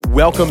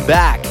Welcome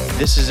back.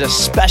 This is a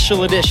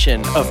special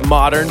edition of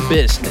Modern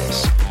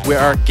Business, where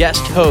our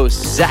guest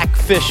host, Zach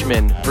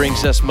Fishman,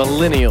 brings us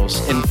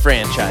millennials in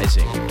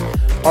franchising.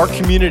 Our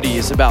community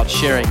is about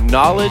sharing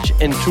knowledge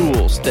and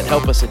tools that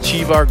help us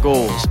achieve our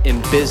goals in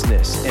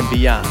business and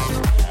beyond.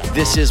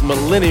 This is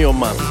Millennial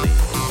Monthly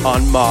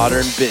on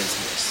Modern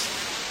Business.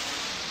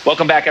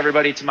 Welcome back,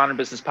 everybody, to Modern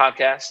Business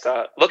Podcast.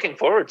 Looking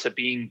forward to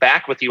being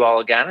back with you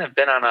all again. I've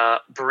been on a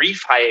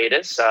brief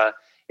hiatus.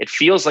 It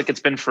feels like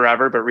it's been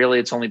forever, but really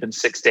it's only been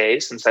 6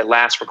 days since I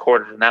last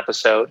recorded an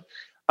episode.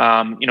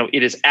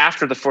 It is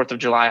after the 4th of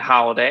July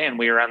holiday, and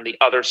we are on the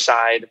other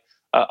side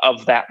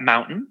of that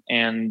mountain.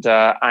 And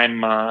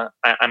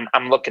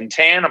I'm looking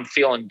tan. I'm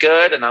feeling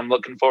good, and I'm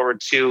looking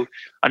forward to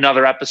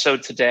another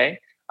episode today.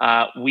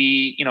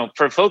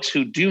 For folks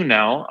who do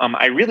know,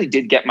 I really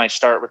did get my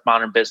start with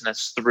Modern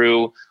Business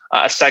through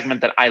a segment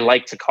that I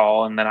like to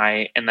call, and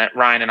that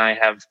Ryan and I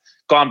have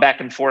gone back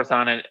and forth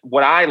on it,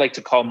 what I like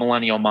to call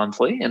Millennial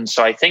Monthly. And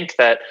so I think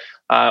that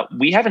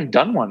we haven't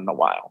done one in a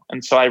while.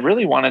 And so I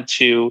really wanted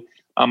to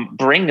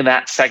bring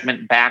that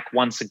segment back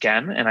once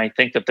again. And I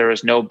think that there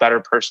is no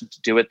better person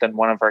to do it than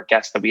one of our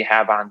guests that we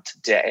have on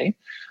today.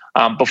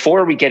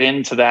 Before we get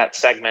into that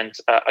segment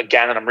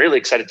again, and I'm really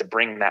excited to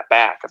bring that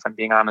back, if I'm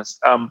being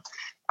honest,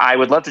 I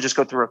would love to just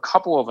go through a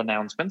couple of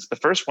announcements. The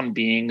first one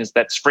being is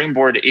that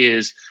Springboard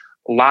is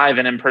live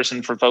and in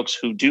person for folks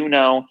who do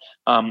know.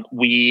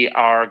 We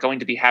are going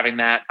to be having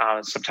that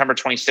September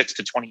 26th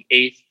to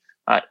 28th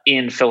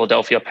in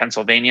Philadelphia,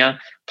 Pennsylvania.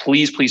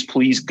 Please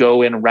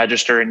go and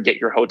register and get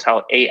your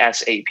hotel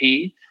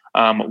ASAP.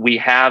 We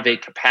have a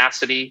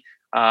capacity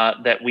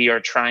that we are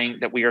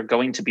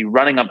going to be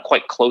running up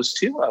quite close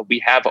to. We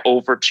have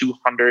over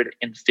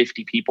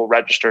 250 people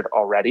registered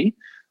already.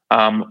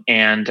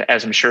 And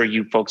as I'm sure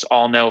you folks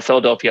all know,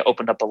 Philadelphia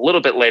opened up a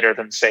little bit later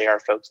than, say, our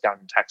folks down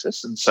in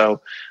Texas. And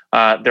so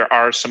there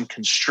are some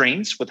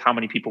constraints with how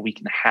many people we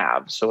can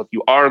have. So if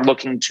you are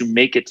looking to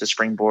make it to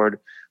Springboard,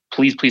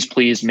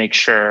 please make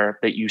sure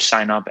that you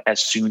sign up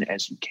as soon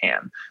as you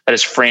can. That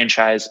is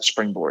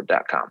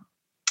franchisespringboard.com.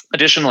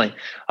 Additionally,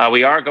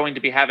 we are going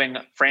to be having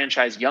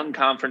Franchise Young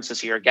Conference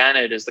this year. Again,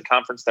 it is the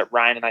conference that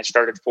Ryan and I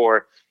started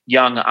for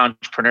young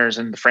entrepreneurs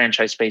in the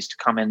franchise space to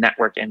come and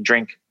network and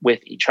drink with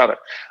each other.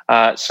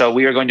 So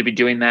we are going to be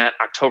doing that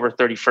October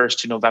 31st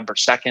to November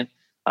 2nd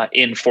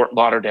in Fort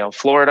Lauderdale,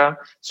 Florida.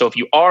 So if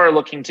you are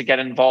looking to get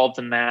involved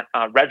in that,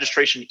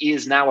 registration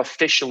is now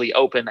officially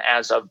open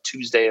as of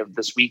Tuesday of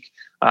this week.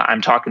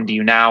 I'm talking to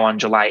you now on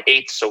July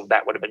 8th, so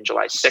that would have been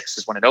July 6th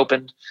is when it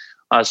opened.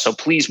 So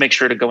please make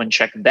sure to go and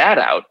check that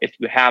out if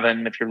you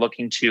haven't, if you're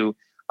looking to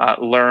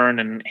learn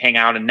and hang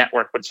out and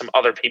network with some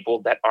other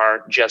people that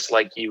are just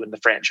like you in the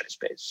franchise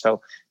space.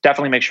 So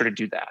definitely make sure to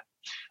do that.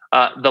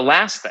 The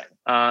last thing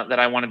that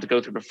I wanted to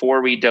go through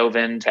before we dove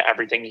into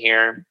everything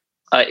here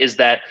is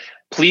that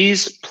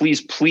please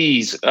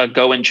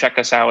go and check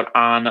us out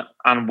on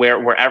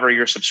wherever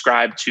you're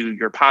subscribed to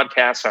your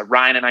podcast.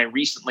 Ryan and I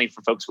recently,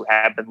 for folks who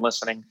have been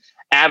listening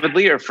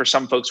avidly, or for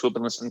some folks who have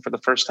been listening for the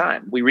first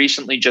time, we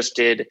recently just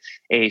did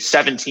a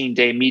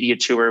 17-day media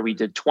tour. We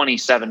did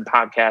 27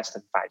 podcasts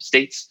in 5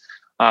 states.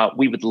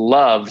 We would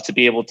love to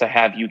be able to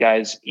have you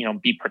guys,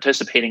 be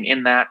participating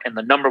in that. And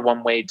the number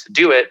one way to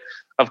do it,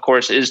 of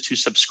course, is to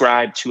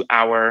subscribe to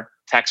our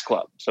text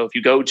club. So if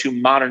you go to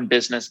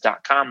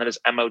modernbusiness.com, that is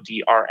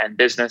MODRN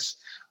business.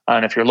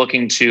 And if you're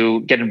looking to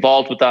get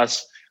involved with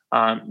us,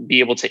 be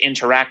able to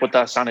interact with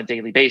us on a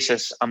daily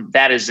basis,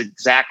 that is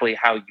exactly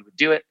how you would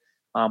do it.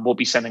 We'll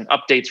be sending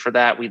updates for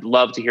that. We'd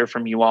love to hear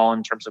from you all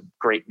in terms of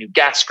great new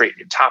guests, great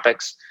new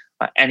topics,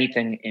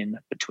 anything in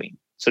between.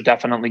 So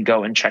definitely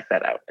go and check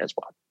that out as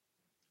well.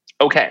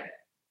 Okay.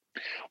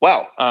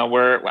 Well,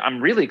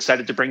 I'm really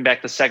excited to bring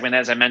back the segment.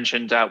 As I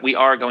mentioned, we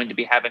are going to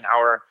be having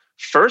our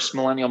first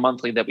Millennial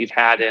Monthly that we've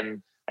had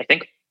in, I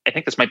think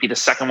this might be the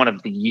second one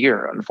of the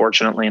year,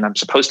 unfortunately, and I'm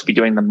supposed to be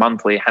doing the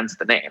monthly, hence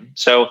the name.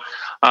 So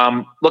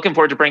looking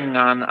forward to bringing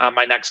on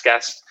my next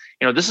guest.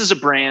 This is a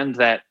brand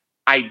that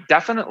I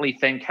definitely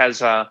think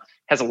has a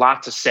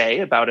lot to say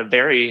about a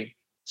very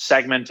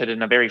segmented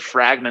and a very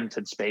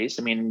fragmented space.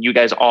 I mean, you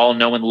guys all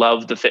know and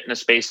love the fitness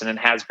space, and it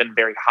has been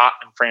very hot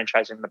in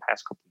franchising in the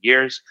past couple of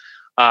years.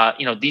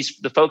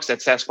 The folks at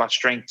Sasquatch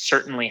Strength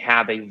certainly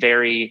have a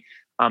very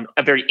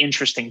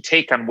interesting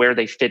take on where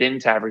they fit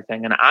into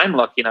everything. And I'm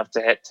lucky enough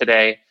to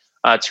today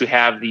to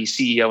have the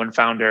CEO and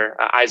founder,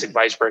 Isaac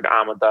Weisberg,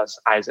 on with us.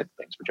 Isaac,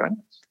 thanks for joining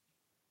us.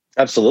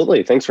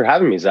 Absolutely. Thanks for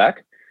having me,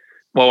 Zach.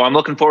 Well, I'm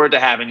looking forward to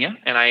having you.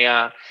 And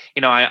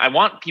I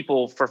want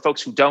people, for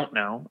folks who don't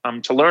know,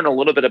 to learn a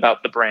little bit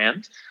about the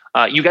brand.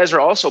 You guys are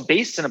also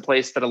based in a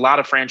place that a lot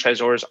of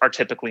franchisors are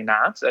typically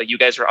not. You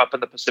guys are up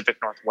in the Pacific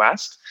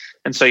Northwest.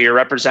 And so you're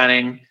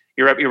representing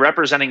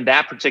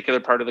that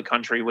particular part of the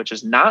country, which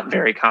is not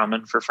very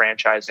common for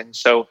franchising.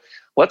 So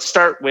let's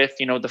start with,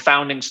 the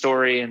founding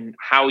story and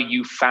how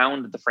you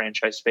found the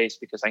franchise space,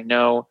 because I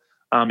know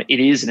it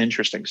is an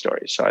interesting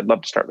story. So I'd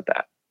love to start with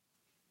that.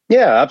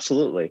 Yeah,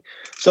 absolutely.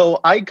 So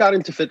I got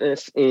into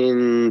fitness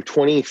in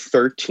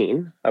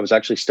 2013. I was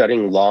actually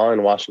studying law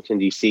in Washington,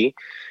 D.C.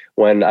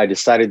 when I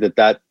decided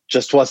that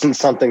just wasn't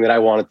something that I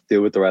wanted to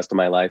do with the rest of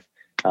my life.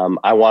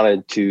 I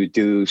wanted to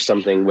do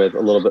something with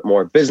a little bit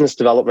more business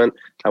development.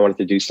 I wanted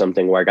to do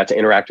something where I got to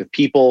interact with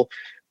people,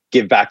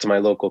 give back to my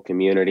local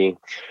community.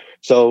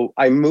 So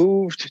I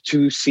moved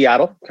to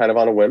Seattle kind of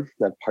on a whim.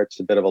 That part's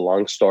a bit of a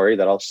long story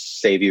that I'll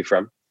save you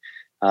from.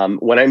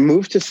 When I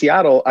moved to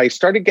Seattle, I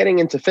started getting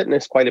into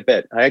fitness quite a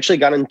bit. I actually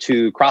got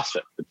into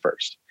CrossFit at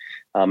first.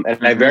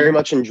 I very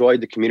much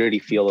enjoyed the community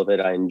feel of it.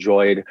 I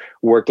enjoyed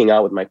working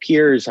out with my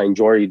peers. I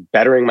enjoyed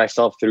bettering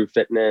myself through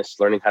fitness,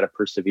 learning how to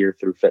persevere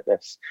through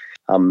fitness.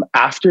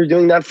 After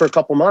doing that for a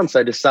couple months,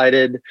 I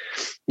decided,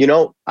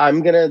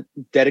 I'm going to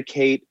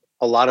dedicate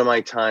a lot of my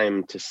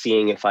time to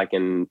seeing if I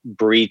can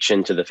breach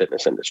into the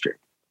fitness industry.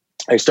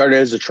 I started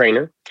as a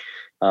trainer.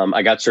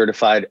 I got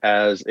certified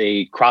as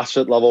a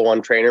CrossFit level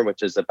 1 trainer,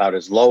 which is about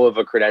as low of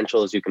a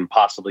credential as you can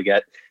possibly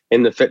get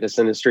in the fitness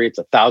industry. It's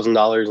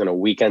 $1,000 in a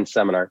weekend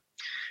seminar.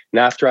 And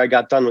after I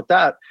got done with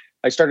that,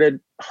 I started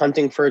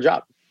hunting for a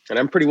job. And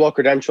I'm pretty well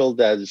credentialed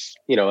as,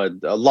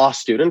 a law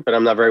student, but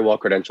I'm not very well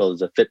credentialed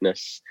as a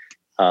fitness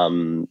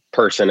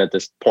person at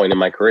this point in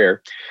my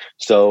career.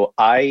 So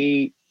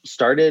I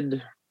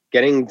started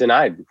getting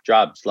denied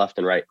jobs left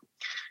and right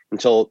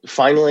until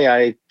finally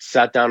I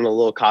sat down in a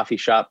little coffee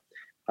shop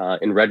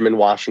in Redmond,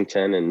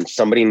 Washington, and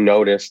somebody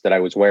noticed that I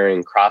was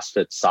wearing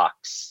CrossFit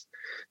socks.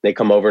 They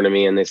come over to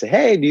me and they say,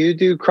 "Hey, do you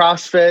do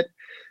CrossFit?"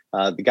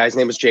 The guy's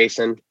name was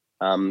Jason.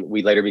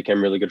 We later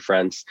became really good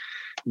friends.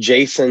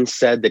 Jason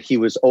said that he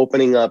was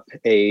opening up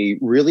a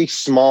really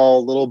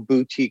small little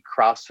boutique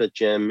CrossFit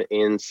gym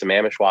in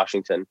Sammamish,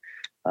 Washington.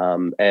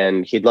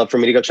 And he'd love for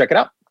me to go check it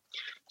out.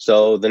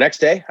 So the next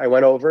day I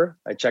went over,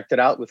 I checked it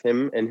out with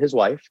him and his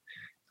wife.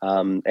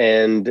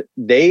 And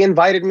they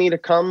invited me to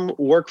come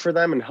work for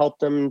them and help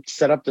them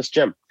set up this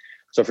gym.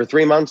 So for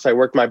 3 months, I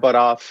worked my butt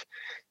off,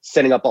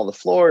 setting up all the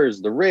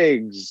floors, the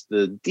rigs,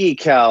 the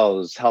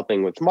decals,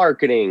 helping with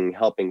marketing,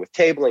 helping with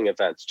tabling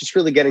events, just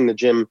really getting the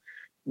gym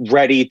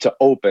ready to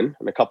open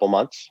in a couple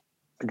months.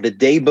 The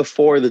day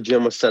before the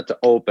gym was set to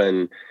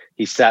open,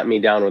 he sat me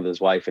down with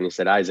his wife and he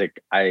said,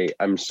 "Isaac,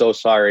 I'm so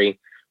sorry.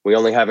 We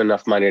only have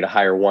enough money to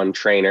hire 1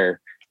 trainer.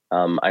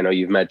 I know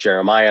you've met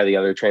Jeremiah, the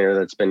other trainer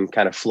that's been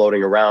kind of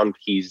floating around.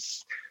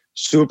 He's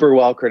super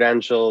well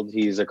credentialed.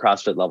 He's a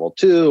CrossFit level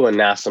 2 and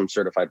NASM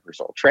certified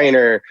personal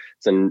trainer.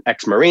 He's an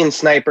ex-Marine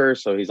sniper.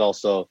 So he's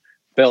also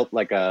built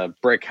like a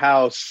brick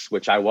house,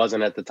 which I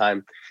wasn't at the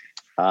time."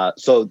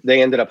 So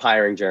they ended up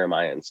hiring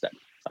Jeremiah instead.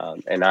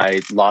 And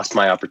I lost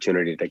my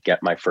opportunity to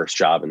get my first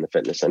job in the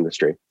fitness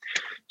industry.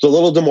 It's a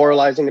little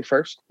demoralizing at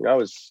first. I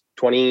was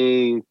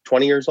 20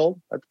 years old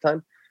at the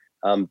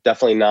time.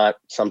 Definitely not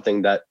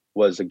something that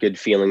was a good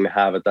feeling to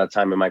have at that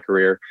time in my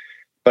career.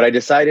 But I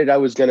decided I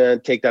was going to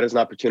take that as an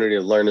opportunity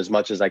to learn as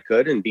much as I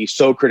could and be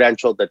so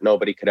credentialed that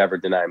nobody could ever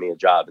deny me a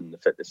job in the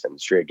fitness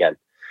industry again.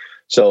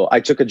 So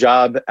I took a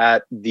job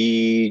at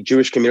the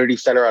Jewish Community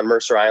Center on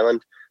Mercer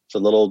Island. It's a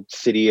little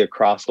city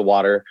across the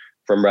water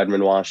from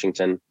Redmond,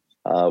 Washington.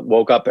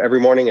 Woke up every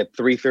morning at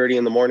 3:30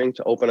 in the morning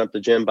to open up the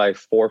gym by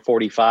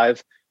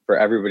 4:45 for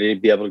everybody to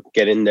be able to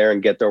get in there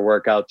and get their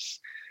workouts.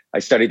 I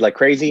studied like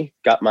crazy,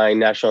 got my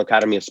National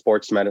Academy of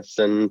Sports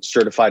Medicine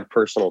certified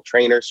personal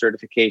trainer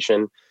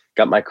certification,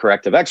 got my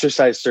corrective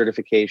exercise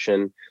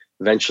certification.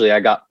 Eventually,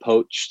 I got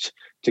poached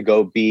to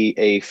go be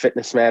a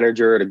fitness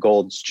manager at a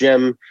Gold's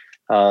Gym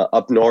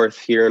up north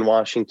here in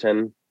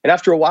Washington. And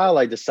after a while,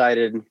 I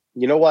decided,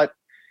 you know what?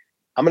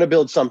 I'm going to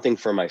build something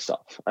for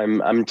myself.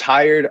 I'm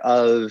tired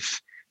of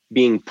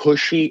being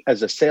pushy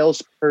as a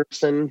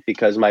salesperson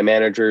because my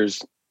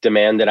managers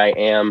demand that I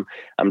am.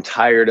 I'm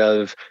tired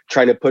of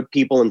trying to put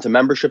people into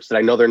memberships that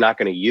I know they're not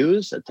going to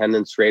use.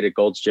 Attendance rate at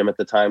Gold's Gym at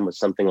the time was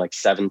something like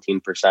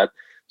 17%.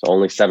 So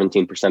only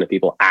 17% of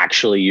people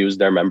actually use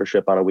their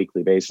membership on a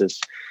weekly basis.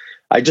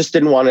 I just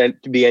didn't want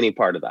it to be any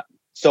part of that.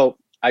 So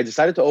I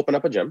decided to open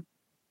up a gym.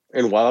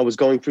 And while I was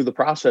going through the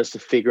process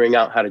of figuring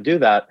out how to do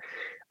that,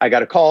 I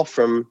got a call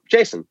from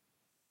Jason.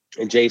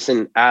 And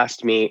Jason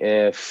asked me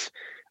if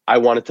I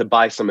wanted to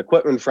buy some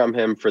equipment from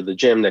him for the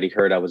gym that he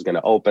heard I was going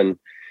to open.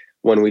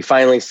 When we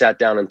finally sat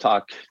down and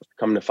talked,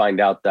 come to find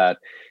out that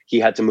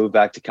he had to move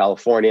back to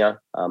California,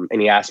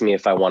 and he asked me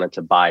if I wanted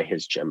to buy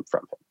his gym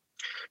from him.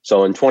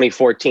 So in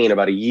 2014,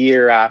 about a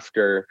year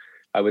after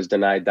I was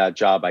denied that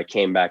job, I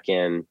came back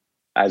in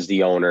as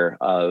the owner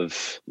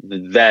of the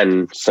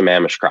then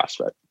Sammamish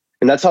CrossFit.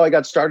 And that's how I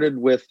got started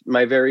with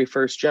my very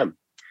first gym.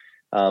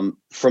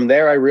 From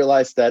there, I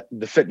realized that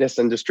the fitness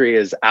industry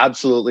is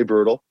absolutely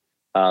brutal.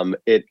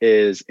 It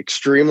is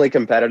extremely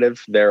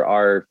competitive. There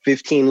are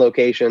 15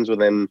 locations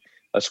within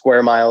a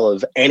square mile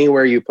of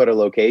anywhere you put a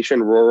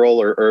location,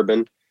 rural or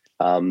urban.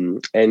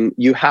 And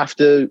you have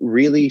to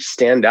really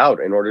stand out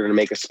in order to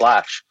make a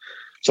splash.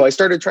 So I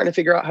started trying to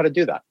figure out how to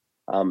do that.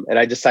 And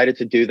I decided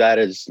to do that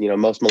as,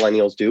 most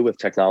millennials do with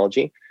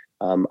technology.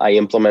 I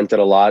implemented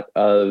a lot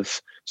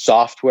of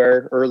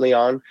software early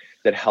on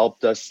that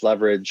helped us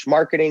leverage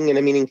marketing in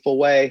a meaningful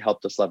way,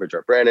 helped us leverage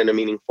our brand in a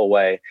meaningful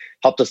way,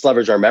 helped us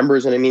leverage our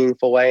members in a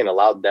meaningful way, and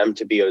allowed them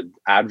to be an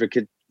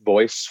advocate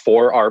voice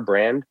for our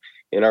brand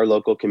in our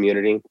local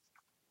community.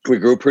 We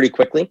grew pretty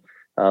quickly.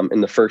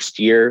 In the first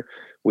year,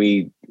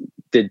 we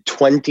did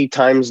 20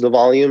 times the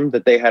volume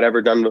that they had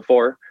ever done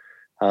before.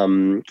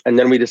 And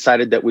then we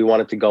decided that we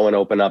wanted to go and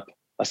open up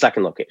a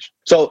second location.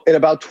 So in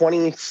about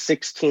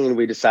 2016,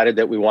 we decided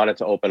that we wanted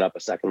to open up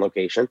a second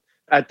location.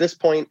 At this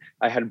point,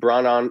 I had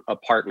brought on a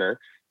partner.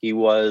 He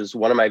was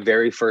one of my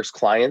very first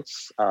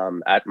clients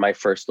at my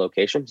first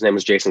location. His name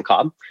was Jason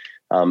Cobb.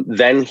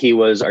 Then he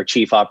was our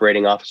chief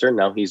operating officer.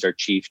 Now he's our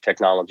chief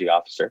technology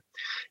officer.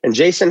 And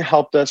Jason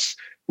helped us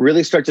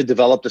really start to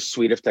develop the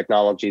suite of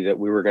technology that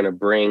we were going to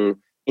bring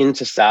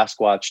into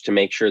Sasquatch to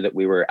make sure that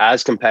we were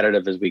as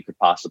competitive as we could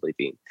possibly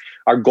be.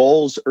 Our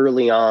goals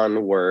early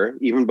on were,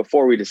 even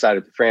before we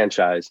decided to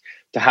franchise,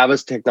 to have a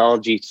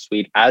technology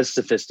suite as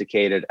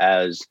sophisticated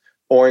as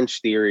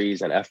Orange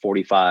Theories and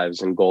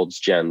F45s and Gold's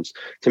Gems,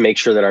 to make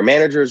sure that our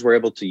managers were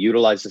able to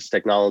utilize this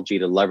technology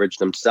to leverage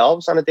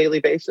themselves on a daily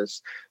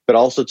basis, but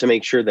also to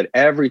make sure that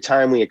every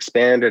time we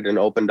expanded and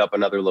opened up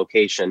another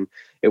location,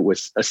 it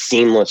was a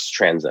seamless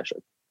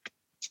transition.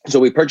 So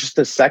we purchased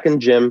a second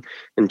gym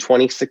in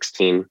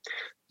 2016,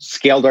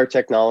 scaled our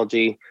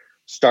technology,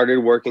 started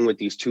working with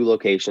these two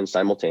locations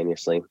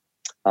simultaneously.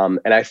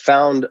 And I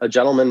found a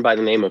gentleman by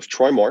the name of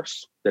Troy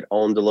Morse that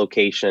owned the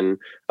location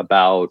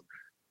about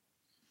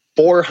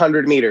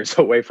 400 meters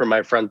away from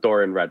my front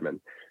door in Redmond.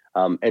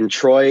 And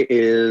Troy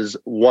is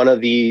one of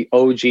the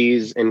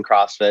OGs in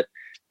CrossFit.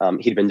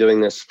 He'd been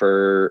doing this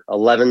for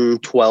 11,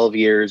 12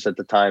 years at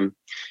the time.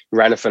 He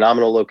ran a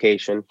phenomenal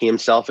location. He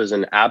himself is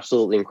an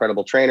absolutely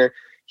incredible trainer.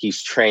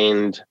 He's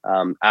trained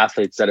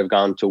athletes that have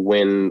gone to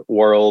win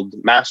world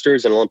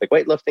masters in Olympic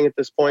weightlifting at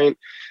this point.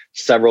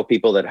 Several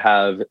people that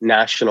have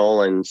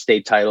national and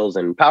state titles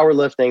in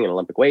powerlifting and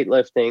Olympic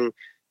weightlifting.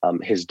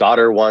 His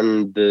daughter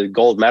won the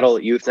gold medal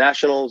at youth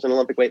nationals in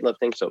Olympic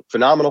weightlifting. So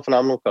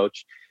phenomenal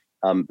coach,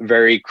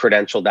 very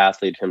credentialed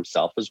athlete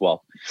himself as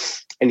well.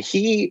 And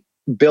he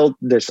built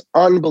this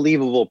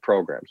unbelievable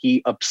program.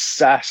 He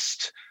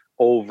obsessed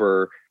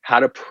over how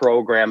to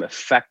program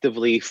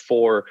effectively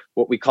for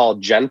what we call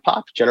Gen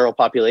Pop, general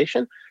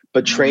population,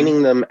 but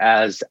training them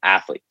as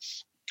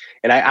athletes.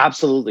 And I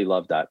absolutely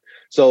love that.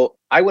 So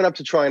I went up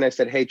to Troy and I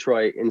said, hey,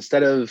 Troy,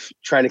 instead of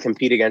trying to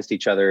compete against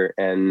each other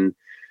and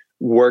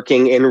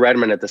working in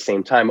Redmond at the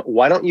same time,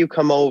 why don't you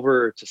come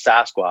over to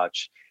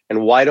Sasquatch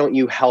and why don't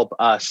you help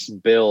us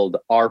build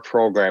our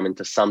program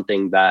into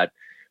something that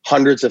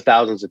hundreds of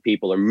thousands of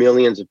people or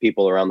millions of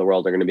people around the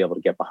world are going to be able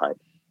to get behind?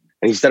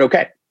 And he said,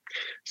 okay.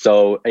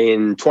 So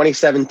in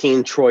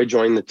 2017, Troy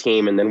joined the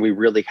team, and then we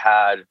really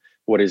had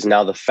what is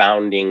now the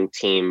founding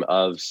team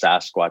of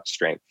Sasquatch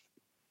Strength.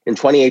 In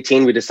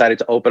 2018, we decided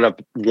to open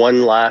up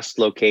one last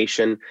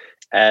location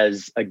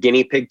as a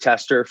guinea pig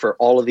tester for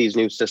all of these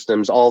new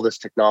systems, all this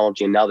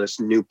technology, and now this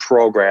new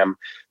program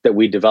that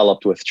we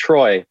developed with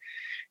Troy.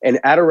 And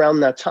at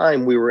around that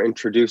time, we were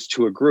introduced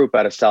to a group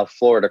out of South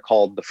Florida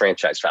called the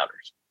Franchise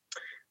Founders.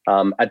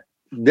 At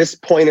this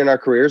point in our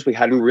careers, we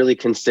hadn't really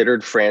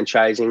considered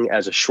franchising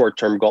as a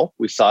short-term goal.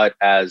 We saw it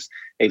as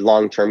a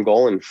long-term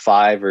goal in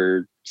 5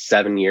 or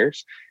 7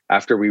 years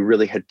after we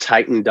really had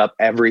tightened up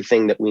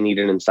everything that we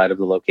needed inside of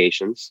the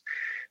locations.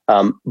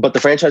 But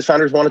the Franchise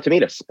Founders wanted to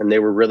meet us, and they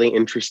were really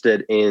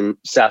interested in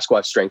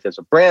Sasquatch Strength as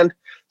a brand,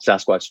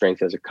 Sasquatch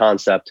Strength as a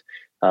concept,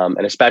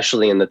 and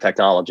especially in the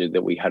technology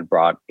that we had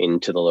brought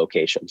into the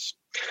locations.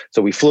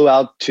 So we flew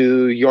out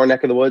to your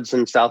neck of the woods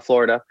in South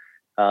Florida,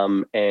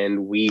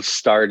 and we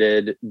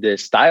started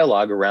this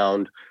dialogue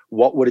around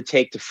what would it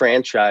take to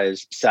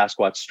franchise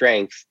Sasquatch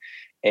Strength,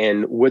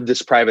 and would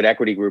this private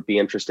equity group be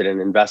interested in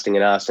investing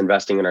in us,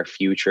 investing in our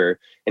future,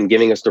 and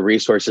giving us the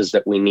resources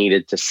that we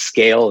needed to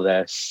scale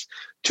this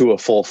to a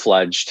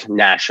full-fledged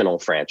national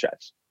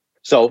franchise.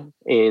 So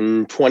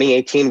in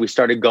 2018, we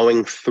started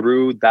going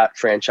through that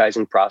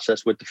franchising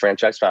process with the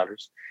Franchise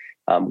Founders.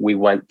 We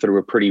went through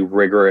a pretty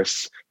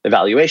rigorous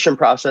evaluation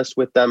process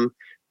with them,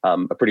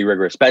 a pretty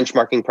rigorous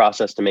benchmarking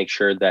process to make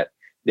sure that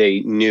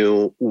they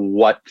knew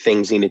what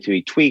things needed to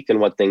be tweaked and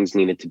what things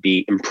needed to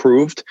be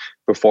improved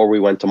before we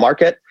went to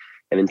market.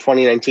 And in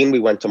 2019, we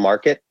went to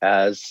market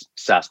as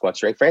Sasquatch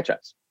Strength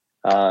Franchise.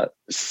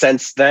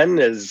 Since then,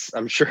 as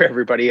I'm sure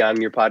everybody on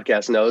your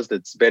podcast knows,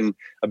 it's been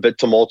a bit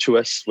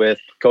tumultuous with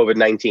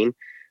COVID-19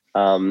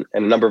 and a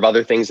number of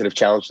other things that have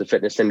challenged the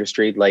fitness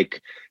industry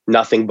like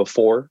nothing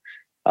before.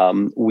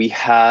 We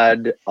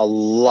had a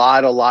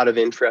lot of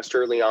interest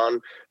early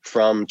on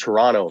from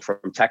Toronto,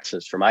 from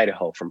Texas, from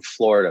Idaho, from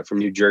Florida, from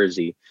New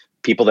Jersey,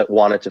 people that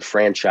wanted to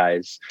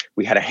franchise.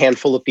 We had a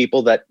handful of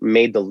people that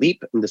made the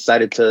leap and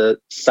decided to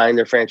sign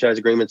their franchise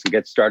agreements and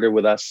get started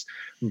with us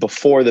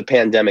before the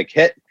pandemic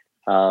hit.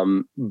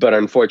 But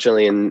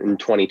unfortunately, in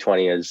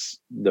 2020, as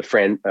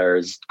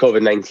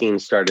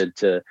COVID-19 started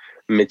to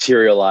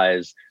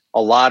materialize,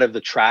 a lot of the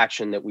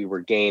traction that we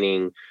were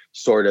gaining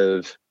sort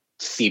of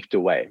seeped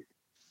away.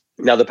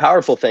 Now, the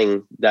powerful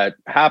thing that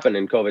happened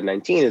in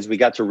COVID-19 is we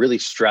got to really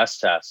stress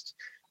test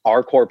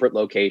our corporate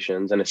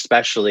locations, and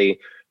especially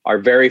our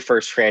very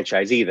first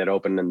franchisee that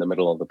opened in the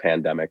middle of the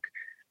pandemic.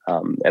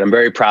 And I'm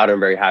very proud and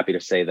very happy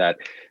to say that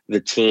the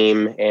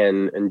team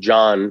and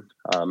John,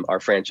 our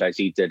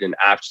franchisee, did an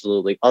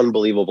absolutely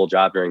unbelievable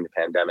job during the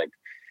pandemic.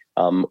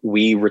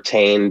 We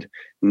retained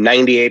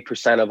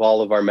 98% of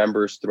all of our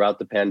members throughout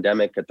the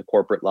pandemic at the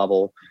corporate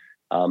level.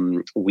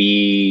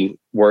 We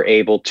were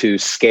able to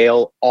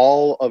scale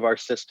all of our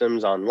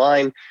systems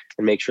online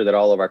and make sure that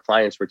all of our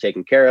clients were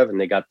taken care of, and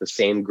they got the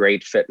same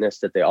great fitness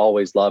that they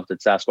always loved at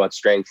Sasquatch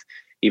Strength,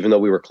 even though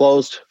we were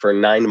closed for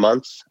 9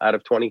 months out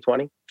of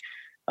 2020.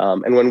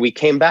 And when we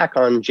came back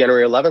on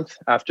January 11th,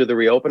 after the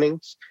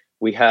reopenings,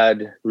 we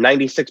had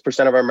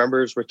 96% of our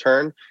members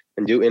return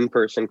and do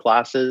in-person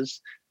classes.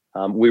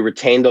 We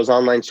retained those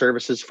online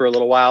services for a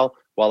little while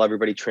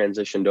everybody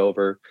transitioned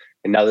over.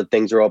 And now that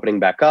things are opening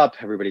back up,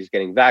 everybody's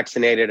getting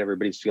vaccinated,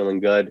 everybody's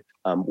feeling good.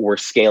 We're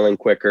scaling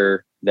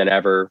quicker than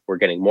ever. We're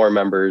getting more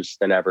members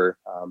than ever.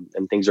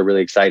 And things are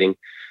really exciting.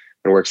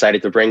 And we're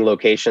excited to bring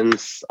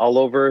locations all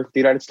over the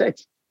United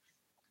States.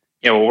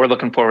 Yeah, well, we're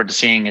looking forward to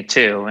seeing it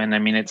too. And I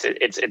mean,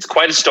 it's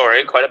quite a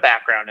story, quite a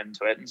background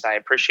into it. And so I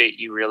appreciate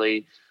you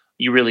really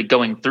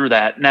going through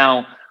that.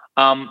 Now,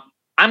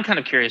 I'm kind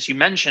of curious. You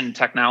mentioned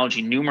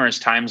technology numerous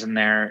times in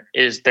there.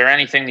 Is there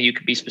anything that you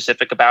could be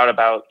specific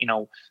about,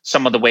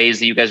 some of the ways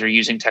that you guys are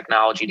using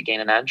technology to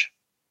gain an edge?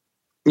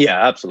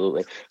 Yeah,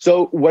 absolutely.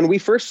 So when we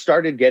first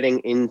started getting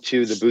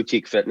into the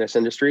boutique fitness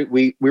industry,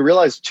 we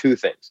realized two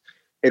things.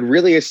 It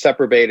really is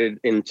separated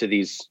into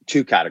these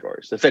two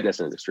categories, the fitness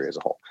industry as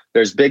a whole.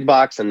 There's big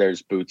box and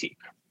there's boutique,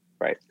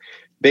 right?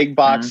 Big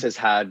box has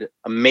had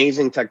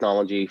amazing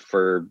technology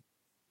for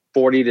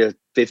 40 to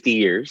 50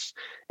 years,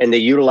 and they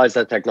utilize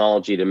that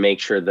technology to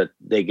make sure that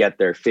they get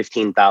their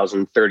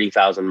 15,000,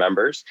 30,000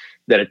 members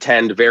that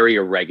attend very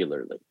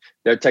irregularly.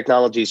 Their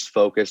technology is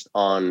focused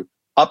on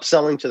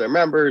upselling to their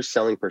members,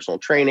 selling personal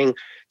training.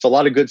 It's a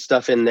lot of good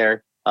stuff in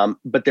there,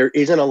 but there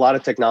isn't a lot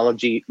of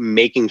technology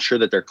making sure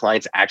that their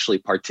clients actually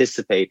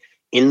participate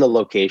in the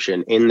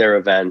location, in their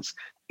events,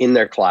 in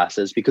their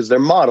classes, because their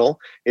model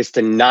is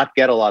to not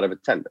get a lot of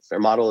attendance. Their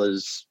model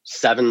is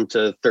 7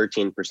 to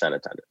 13%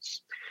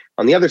 attendance.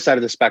 On the other side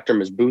of the spectrum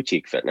is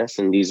boutique fitness,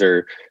 and these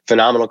are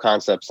phenomenal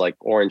concepts like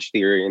Orange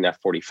Theory and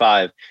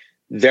F45.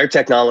 Their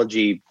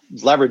technology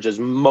leverages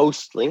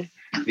mostly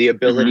the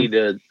ability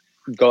to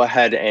go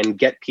ahead and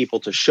get people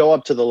to show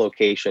up to the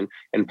location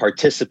and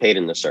participate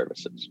in the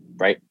services,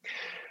 right?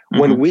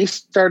 When we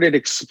started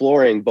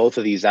exploring both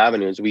of these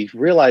avenues, we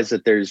realized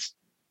that there's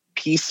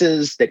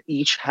pieces that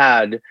each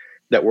had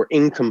that were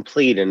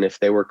incomplete, and if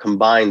they were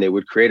combined, they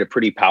would create a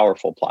pretty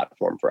powerful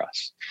platform for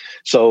us.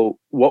 So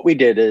what we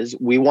did is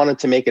we wanted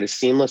to make it as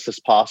seamless as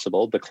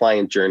possible, the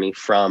client journey,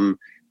 from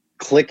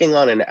clicking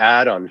on an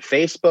ad on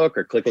Facebook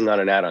or clicking on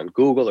an ad on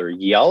Google or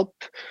Yelp,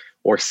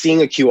 or seeing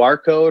a QR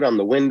code on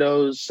the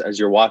windows as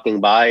you're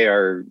walking by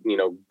our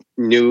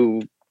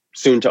new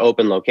soon to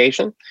open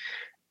location,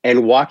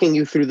 and walking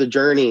you through the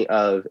journey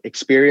of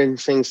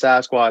experiencing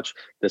Sasquatch,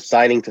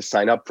 deciding to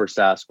sign up for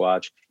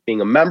Sasquatch,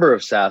 being a member of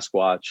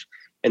Sasquatch,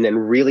 and then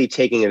really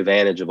taking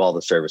advantage of all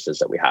the services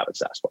that we have at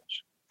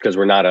Sasquatch, because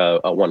we're not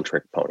a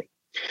one-trick pony.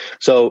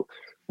 So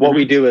what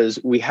we do is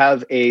we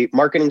have a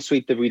marketing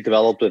suite that we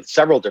developed with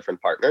several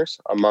different partners,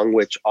 among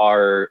which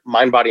are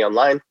MindBody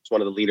Online. It's one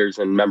of the leaders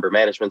in member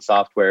management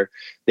software.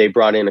 They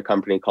brought in a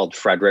company called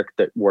Frederick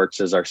that works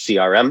as our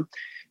CRM.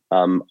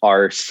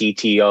 Our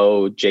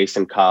CTO,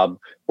 Jason Cobb,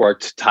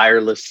 worked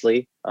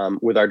tirelessly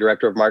with our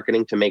director of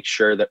marketing to make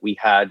sure that we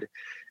had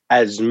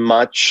as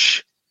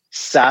much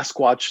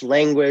Sasquatch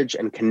language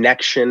and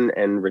connection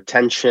and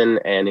retention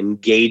and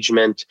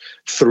engagement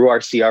through our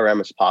CRM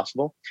as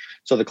possible.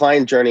 So the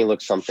client journey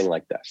looks something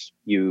like this.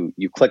 You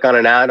click on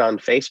an ad on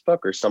Facebook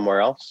or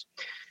somewhere else,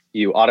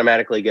 you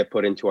automatically get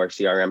put into our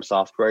CRM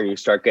software, and you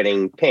start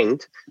getting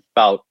pinged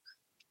about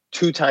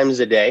 2 times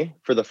a day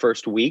for the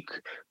first week,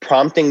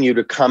 prompting you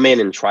to come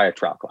in and try a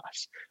trial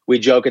class. We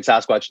joke at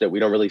Sasquatch that we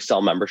don't really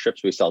sell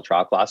memberships, we sell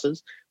trial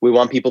classes. We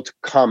want people to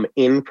come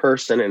in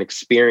person and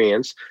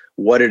experience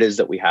what it is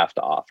that we have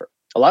to offer.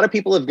 A lot of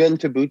people have been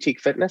to boutique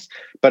fitness,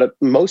 but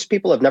most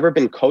people have never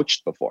been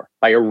coached before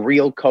by a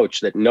real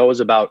coach that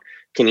knows about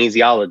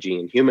kinesiology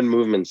and human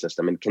movement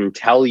system and can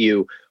tell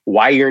you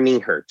why your knee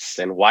hurts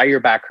and why your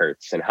back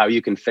hurts and how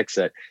you can fix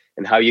it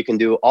and how you can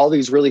do all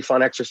these really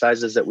fun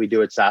exercises that we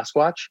do at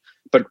Sasquatch,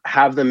 but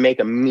have them make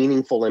a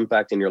meaningful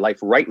impact in your life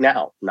right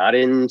now, not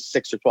in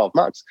 6 or 12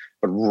 months,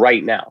 but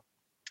right now.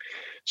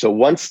 So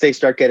once they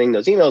start getting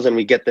those emails and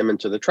we get them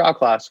into the trial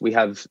class, we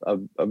have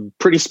a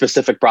pretty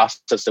specific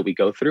process that we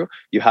go through.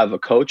 You have a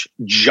coach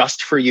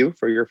just for you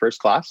for your first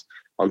class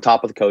on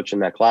top of the coach in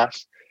that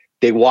class.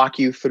 They walk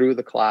you through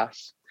the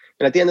class.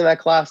 And at the end of that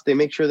class, they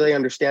make sure they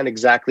understand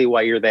exactly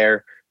why you're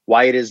there,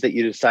 why it is that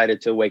you decided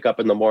to wake up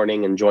in the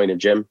morning and join a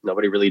gym.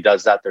 Nobody really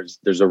does that.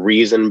 There's a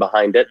reason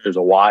behind it. There's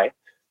a why.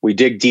 We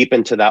dig deep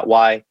into that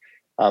why.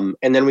 And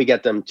then we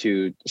get them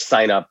to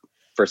sign up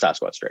for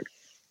Sasquatch Strength.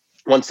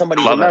 Once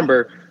somebody's a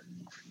member,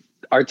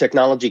 our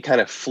technology kind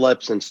of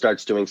flips and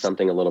starts doing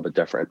something a little bit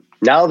different.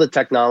 Now the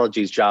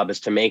technology's job is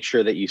to make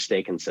sure that you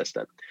stay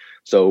consistent.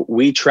 So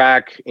we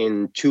track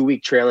in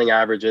 2-week trailing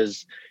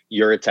averages,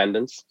 your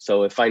attendance.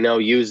 So if I know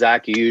you,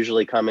 Zach, you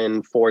usually come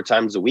in 4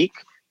 times a week.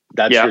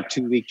 That's your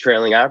 2-week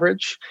trailing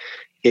average.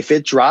 If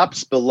it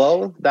drops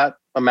below that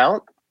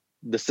amount,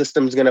 the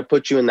system's going to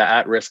put you in the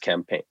at-risk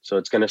campaign. So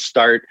it's going to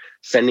start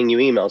sending you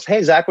emails.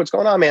 Hey, Zach, what's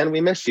going on, man?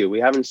 We miss you. We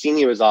haven't seen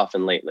you as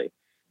often lately.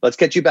 Let's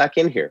get you back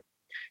in here.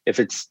 If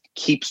it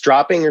keeps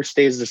dropping or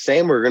stays the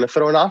same, we're going to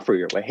throw an offer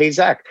your way. Hey,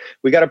 Zach,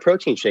 we got a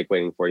protein shake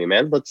waiting for you,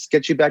 man. Let's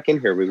get you back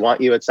in here. We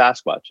want you at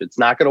Sasquatch. It's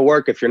not going to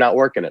work if you're not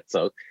working it.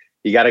 So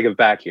you got to get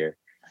back here.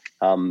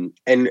 And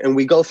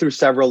we go through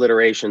several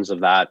iterations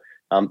of that.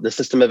 The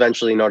system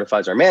eventually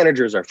notifies our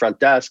managers, our front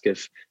desk,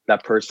 if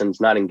that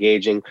person's not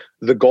engaging.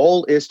 The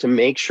goal is to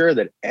make sure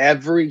that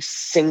every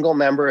single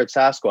member at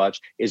Sasquatch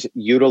is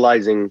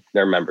utilizing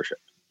their membership.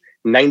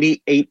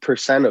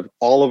 98% of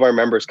all of our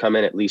members come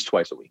in at least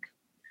twice a week.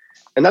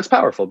 And that's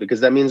powerful because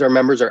that means our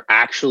members are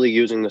actually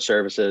using the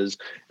services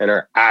and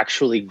are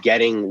actually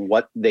getting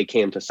what they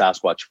came to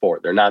Sasquatch for.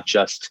 They're not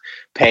just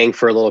paying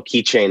for a little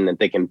keychain that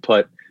they can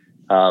put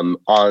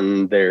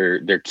on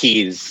their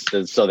keys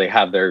so they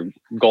have their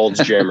Gold's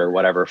Gym or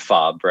whatever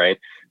fob, right?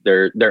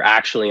 They're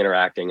actually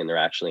interacting and they're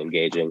actually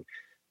engaging.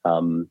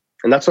 And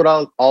that's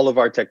what all of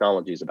our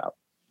technology is about.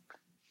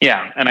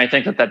 Yeah. And I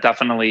think that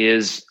definitely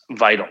is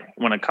vital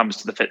when it comes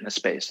to the fitness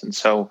space. And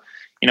so,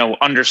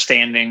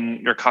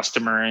 understanding your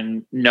customer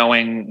and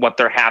knowing what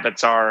their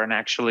habits are and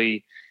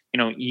actually,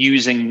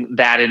 using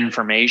that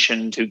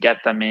information to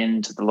get them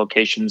into the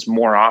locations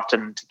more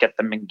often, to get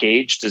them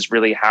engaged is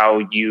really how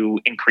you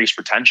increase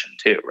retention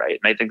too, right?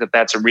 And I think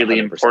that's a really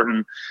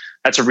 100%.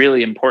 That's a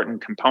really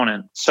important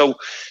component. So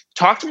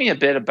talk to me a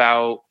bit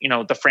about,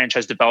 the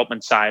franchise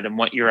development side and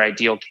what your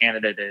ideal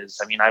candidate is.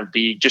 I mean, I'd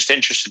be just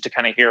interested to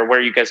kind of hear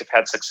where you guys have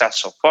had success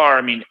so far.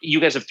 I mean, you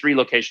guys have 3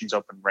 locations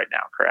open right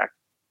now, correct?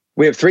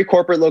 We have 3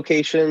 corporate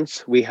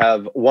locations. We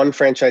have 1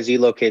 franchisee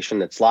location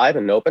that's live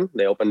and open.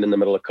 They opened in the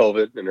middle of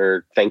COVID and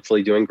are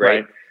thankfully doing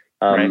great.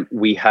 Right.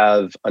 We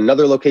have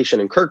another location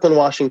in Kirkland,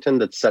 Washington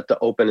that's set to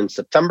open in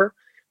September.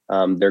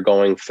 They're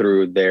going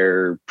through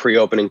their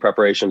pre-opening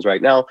preparations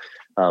right now.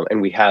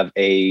 And we have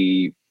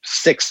a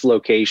 6th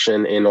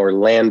location in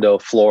Orlando,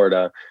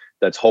 Florida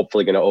that's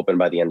hopefully going to open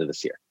by the end of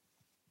this year.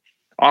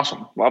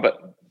 Awesome. Love it.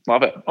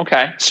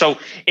 Okay. So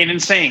in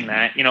saying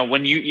that,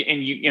 when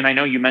and I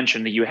know you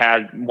mentioned that you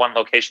had 1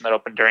 location that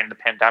opened during the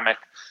pandemic.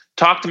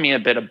 Talk to me a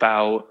bit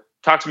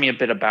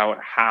about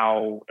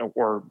how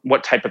or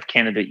what type of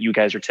candidate you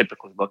guys are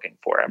typically looking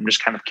for. I'm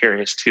just kind of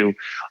curious to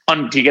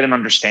get an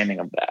understanding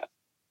of that.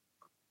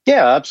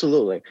 Yeah,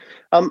 absolutely.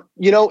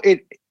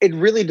 It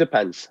really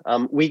depends.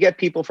 We get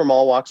people from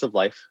all walks of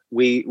life.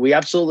 We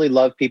absolutely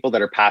love people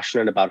that are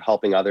passionate about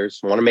helping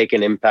others, want to make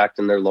an impact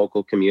in their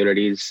local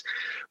communities.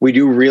 We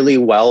do really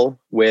well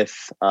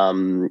with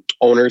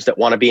owners that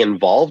want to be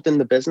involved in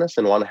the business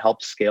and want to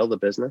help scale the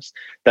business.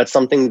 That's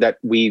something that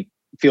we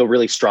feel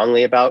really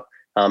strongly about.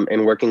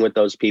 In working with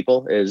those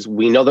people is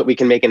we know that we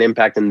can make an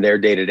impact in their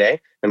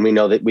day-to-day, and we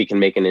know that we can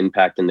make an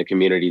impact in the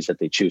communities that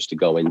they choose to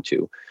go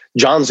into.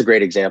 John's a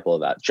great example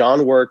of that.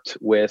 John worked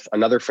with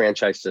another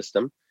franchise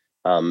system,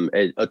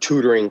 a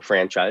tutoring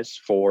franchise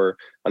for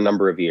a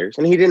number of years,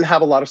 and he didn't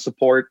have a lot of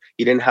support.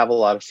 He didn't have a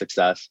lot of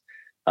success.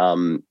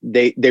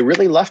 They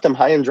really left him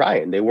high and dry,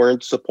 and they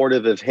weren't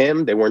supportive of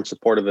him. They weren't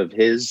supportive of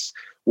his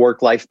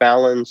work-life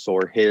balance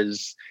or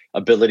his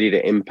ability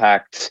to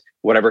impact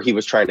whatever he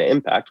was trying to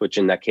impact, which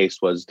in that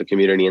case was the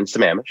community in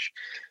Sammamish.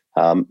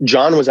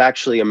 John was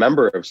actually a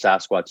member of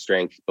Sasquatch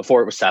Strength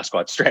before it was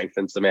Sasquatch Strength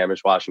in Sammamish,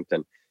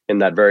 Washington, in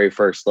that very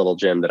first little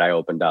gym that I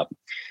opened up.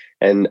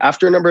 And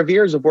after a number of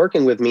years of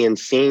working with me and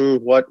seeing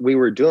what we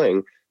were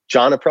doing,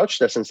 John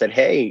approached us and said,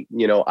 hey,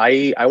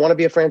 I want to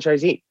be a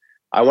franchisee.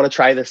 I want to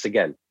try this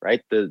again,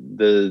 right?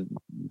 The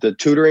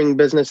tutoring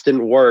business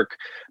didn't work,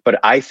 but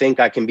I think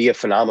I can be a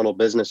phenomenal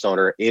business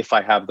owner if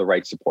I have the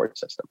right support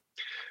system.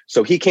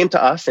 So he came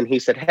to us and he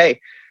said, hey,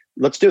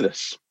 let's do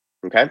this.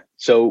 Okay.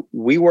 So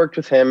we worked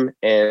with him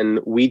and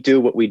we do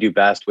what we do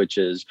best, which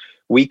is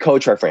we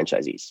coach our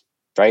franchisees,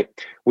 right?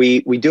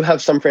 We do have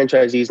some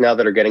franchisees now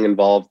that are getting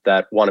involved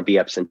that want to be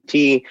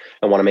absentee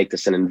and want to make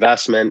this an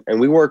investment. And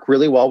we work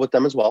really well with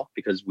them as well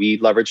because we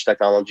leverage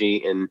technology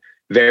in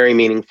very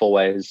meaningful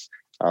ways.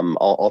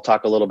 I'll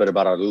talk a little bit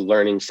about our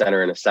learning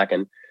center in a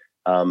second.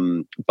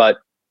 But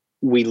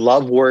we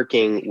love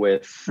working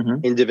with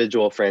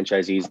individual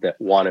franchisees that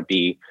want to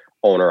be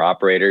owner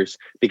operators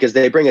because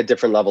they bring a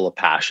different level of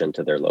passion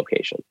to their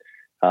location.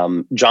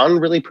 John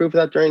really proved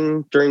that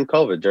during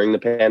COVID, during the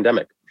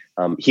pandemic.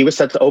 He was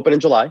set to open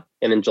in July,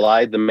 and in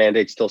July, the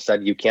mandate still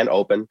said you can't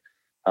open.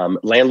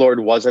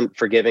 Landlord wasn't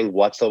forgiving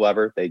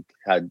whatsoever. They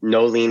had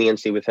no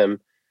leniency with him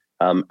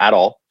at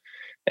all.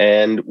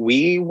 And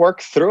we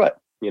worked through it.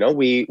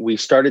 We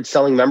started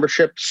selling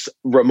memberships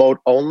remote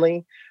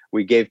only.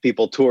 We gave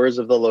people tours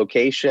of the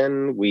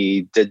location.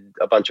 We did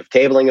a bunch of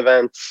tabling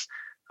events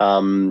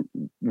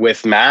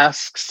with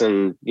masks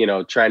and,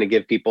 trying to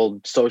give people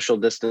social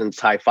distance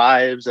high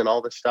fives and all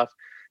this stuff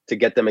to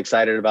get them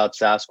excited about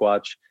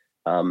Sasquatch.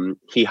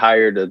 He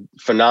hired a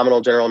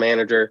phenomenal general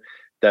manager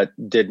that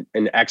did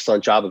an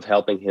excellent job of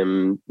helping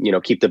him,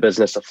 keep the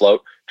business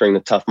afloat during the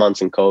tough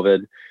months in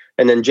COVID.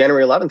 And then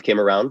January 11th came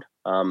around,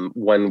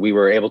 when we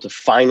were able to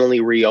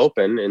finally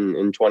reopen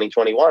in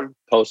 2021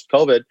 post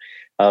COVID,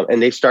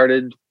 and they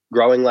started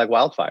growing like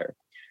wildfire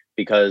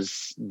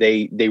because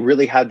they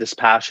really had this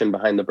passion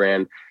behind the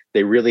brand.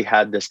 They really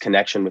had this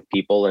connection with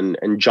people,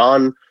 and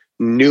John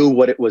knew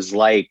what it was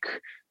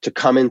like to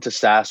come into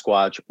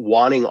Sasquatch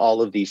wanting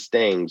all of these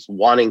things,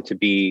 wanting to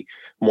be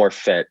more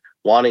fit,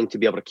 wanting to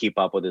be able to keep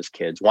up with his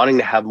kids, wanting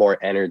to have more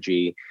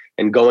energy,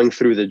 and going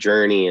through the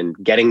journey and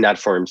getting that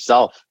for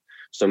himself.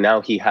 So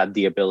now he had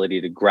the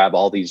ability to grab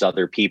all these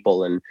other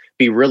people and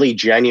be really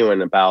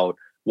genuine about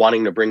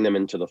wanting to bring them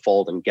into the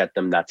fold and get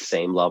them that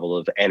same level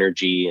of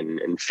energy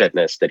and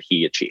fitness that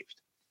he achieved.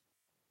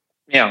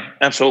 Yeah,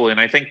 absolutely. And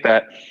I think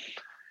that,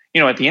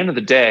 at the end of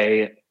the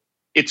day,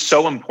 it's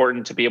so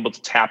important to be able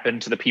to tap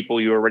into the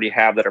people you already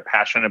have that are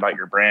passionate about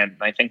your brand.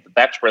 And I think that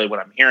that's really what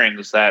I'm hearing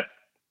is that,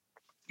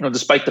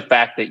 despite the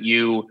fact that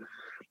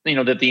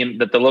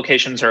that the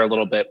locations are a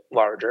little bit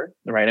larger,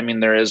 right? I mean,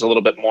 there is a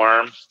little bit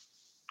more,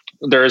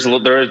 there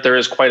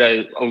is quite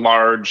a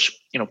large,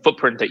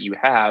 footprint that you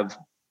have.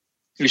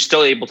 You're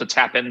still able to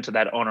tap into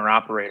that owner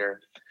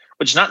operator,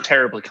 which is not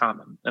terribly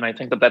common. And I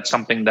think that that's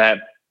something that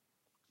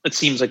it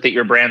seems like that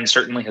your brand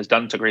certainly has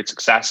done to great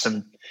success.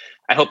 And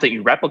I hope that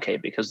you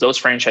replicate, because those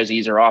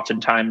franchisees are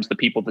oftentimes the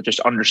people that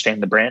just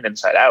understand the brand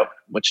inside out,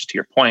 which, to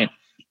your point,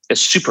 is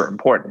super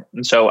important.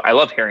 And so I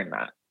love hearing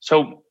that.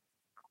 So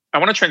I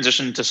want to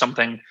transition to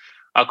something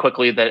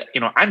quickly that,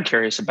 I'm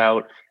curious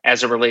about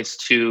as it relates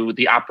to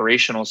the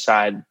operational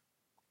side.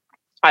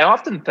 I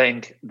often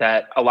think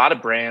that a lot of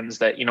brands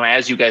that,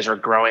 as you guys are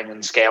growing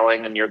and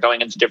scaling and you're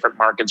going into different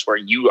markets where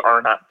you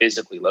are not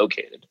physically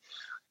located,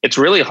 it's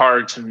really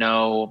hard to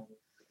know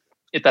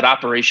if that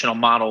operational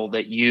model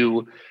that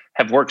you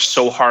have worked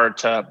so hard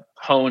to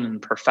hone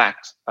and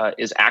perfect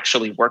is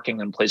actually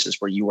working in places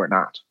where you are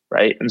not,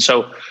 right? And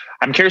so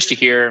I'm curious to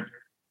hear,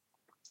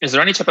 is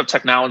there any type of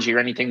technology or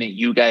anything that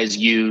you guys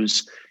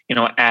use,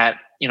 at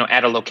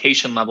a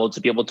location level to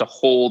be able to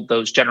hold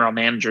those general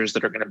managers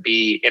that are going to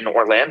be in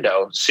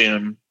Orlando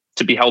soon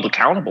to be held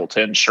accountable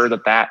to ensure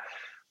that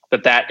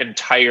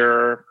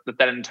entire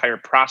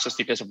process that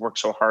you guys have worked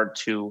so hard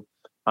to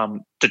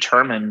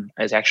determine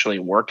is actually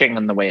working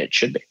in the way it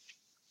should be?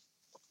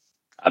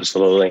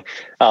 Absolutely.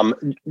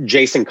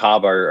 Jason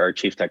Cobb, our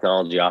chief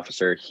technology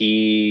officer,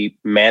 he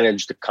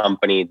managed a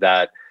company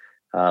that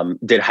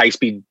did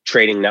high-speed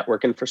trading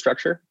network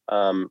infrastructure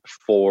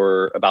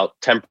for about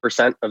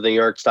 10% of the New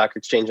York Stock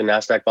Exchange and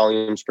NASDAQ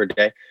volumes per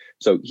day.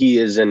 So he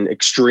is an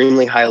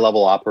extremely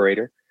high-level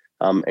operator.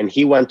 And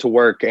he went to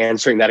work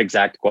answering that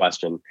exact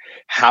question.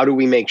 How do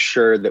we make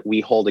sure that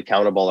we hold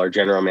accountable our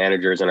general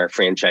managers and our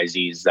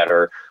franchisees that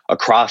are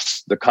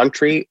across the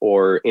country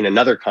or in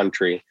another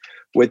country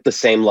with the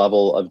same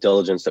level of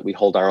diligence that we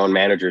hold our own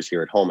managers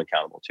here at home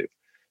accountable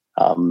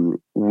to?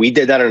 We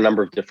did that in a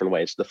number of different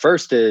ways. The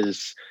first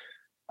is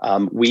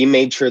we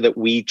made sure that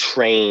we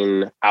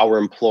train our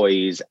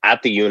employees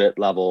at the unit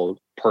level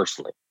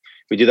personally.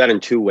 We do that in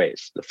two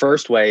ways. The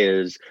first way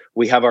is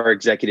we have our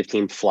executive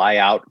team fly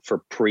out for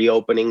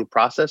pre-opening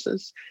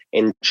processes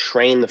and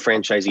train the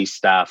franchisee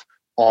staff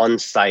on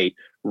site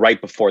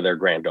right before their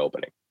grand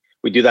opening.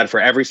 We do that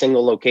for every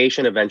single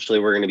location. Eventually,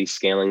 we're going to be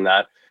scaling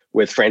that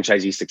with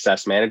franchisee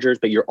success managers,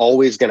 but you're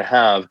always going to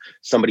have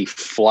somebody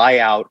fly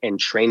out and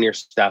train your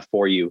staff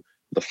for you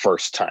the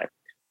first time.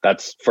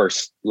 That's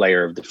first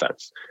layer of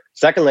defense.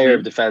 Second layer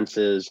of defense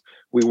is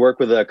we work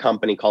with a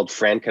company called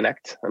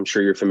FranConnect. I'm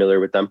sure you're familiar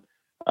with them.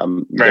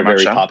 They're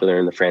very popular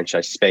in the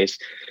franchise space.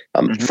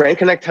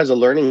 FranConnect has a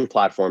learning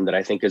platform that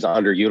I think is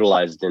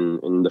underutilized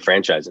in the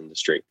franchise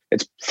industry.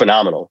 It's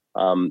phenomenal.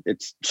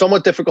 It's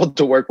somewhat difficult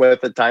to work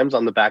with at times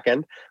on the back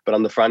end, but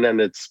on the front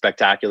end, it's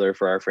spectacular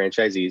for our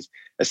franchisees.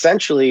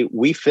 Essentially,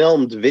 we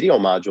filmed video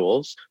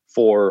modules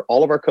for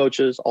all of our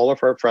coaches, all of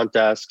our front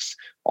desks,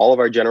 all of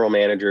our general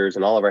managers,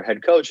 and all of our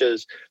head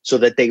coaches so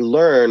that they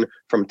learn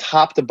from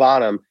top to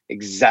bottom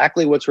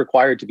exactly what's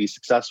required to be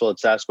successful at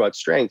Sasquatch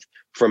Strength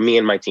from me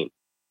and my team.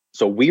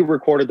 So we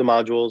recorded the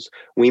modules.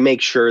 We make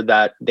sure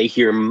that they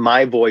hear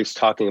my voice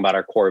talking about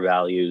our core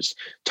values,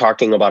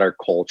 talking about our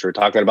culture,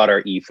 talking about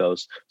our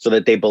ethos, so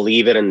that they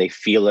believe it and they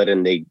feel it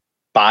and they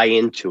buy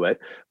into it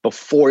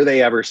before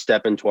they ever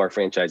step into our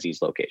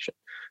franchisee's location.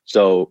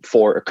 So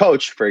for a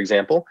coach, for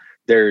example,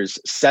 there's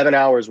 7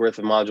 hours worth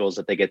of modules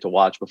that they get to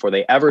watch before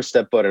they ever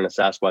step foot in a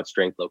Sasquatch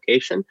Strength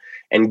location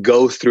and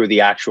go through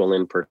the actual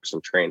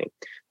in-person training.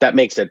 That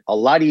makes it a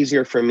lot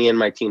easier for me and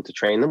my team to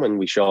train them when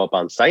we show up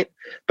on site,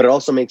 but it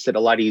also makes it a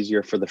lot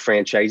easier for the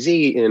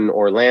franchisee in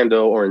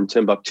Orlando or in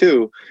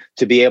Timbuktu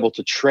to be able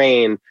to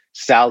train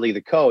Sally,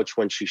 the coach,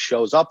 when she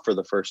shows up for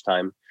the first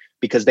time,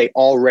 because they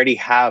already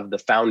have the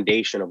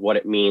foundation of what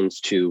it means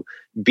to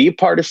be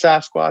part of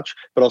Sasquatch,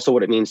 but also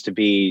what it means to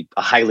be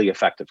a highly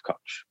effective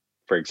coach,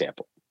 for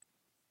example.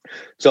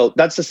 So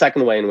that's the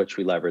second way in which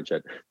we leverage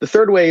it. The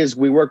third way is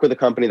we work with a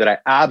company that I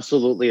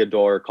absolutely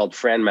adore called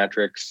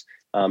FranMetrics.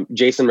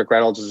 Jason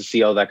McReynolds is the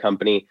CEO of that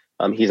company.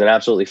 He's an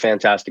absolutely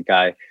fantastic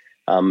guy.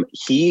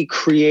 He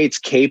creates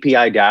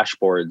KPI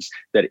dashboards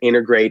that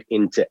integrate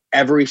into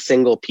every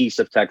single piece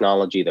of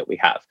technology that we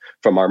have,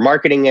 from our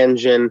marketing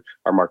engine,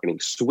 our marketing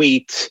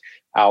suite,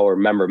 our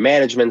member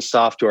management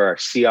software, our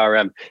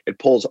CRM. It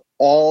pulls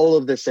all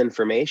of this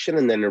information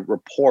and then it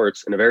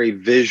reports in a very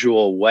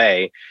visual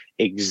way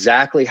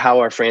exactly how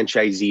our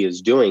franchisee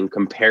is doing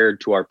compared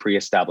to our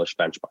pre-established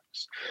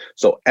benchmarks.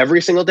 So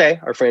every single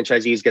day, our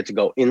franchisees get to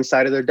go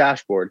inside of their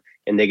dashboard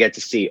and they get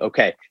to see,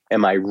 okay,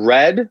 am I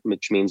red,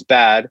 which means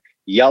bad,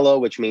 yellow,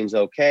 which means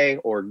okay,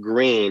 or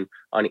green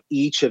on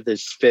each of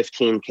these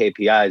 15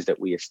 KPIs that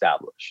we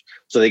establish.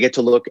 So they get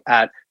to look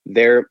at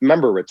their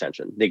member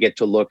retention. They get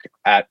to look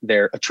at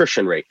their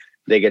attrition rate.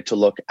 They get to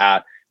look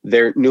at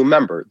their new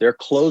member, their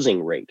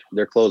closing rate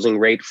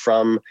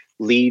from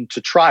lead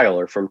to trial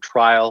or from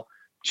trial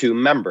to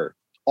member.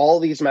 All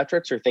these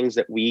metrics are things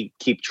that we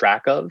keep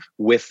track of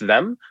with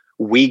them.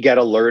 We get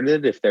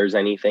alerted if there's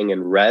anything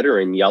in red or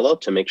in yellow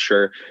to make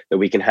sure that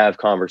we can have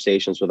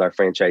conversations with our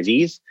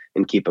franchisees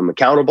and keep them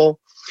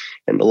accountable.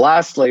 And the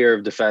last layer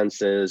of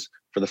defense is,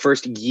 for the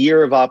first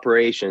year of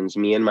operations,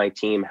 me and my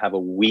team have a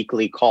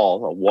weekly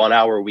call, a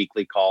 1-hour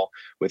weekly call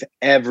with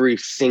every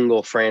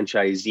single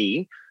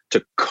franchisee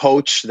to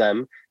coach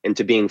them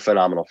into being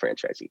phenomenal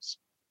franchisees.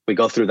 We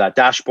go through that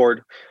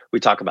dashboard.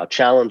 We talk about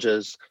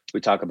challenges. We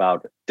talk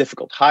about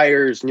difficult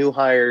hires, new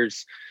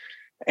hires,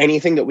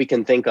 anything that we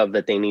can think of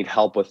that they need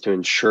help with to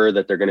ensure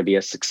that they're going to be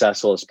as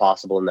successful as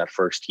possible in that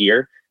first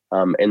year,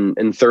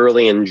 and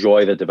thoroughly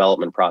enjoy the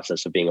development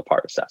process of being a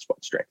part of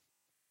Sasquatch Strength.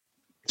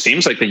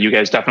 Seems like that you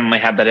guys definitely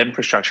have that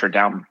infrastructure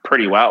down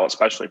pretty well,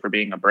 especially for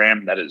being a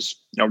brand that is,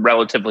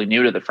 relatively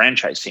new to the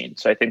franchise scene.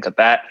 So I think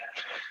that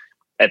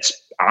it's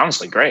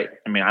honestly great.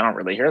 I mean, I don't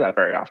really hear that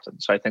very often.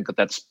 So I think that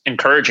that's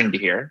encouraging to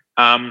hear.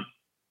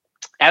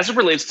 As it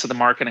relates to the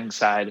marketing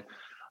side,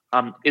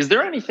 is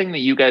there anything that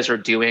you guys are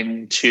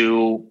doing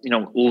to,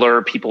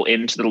 lure people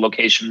into the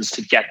locations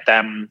to get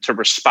them to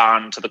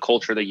respond to the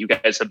culture that you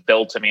guys have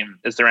built? I mean,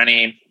 is there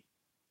any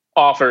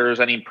offers,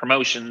 any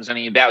promotions,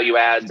 any value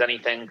adds,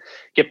 anything,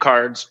 gift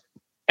cards,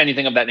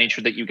 anything of that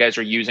nature that you guys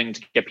are using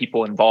to get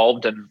people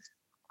involved? And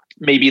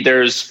maybe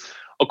there's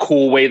a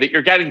cool way that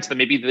you're getting to them.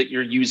 Maybe that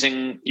you're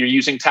using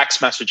text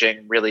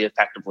messaging really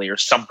effectively or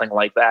something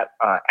like that.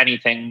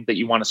 Anything that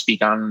you want to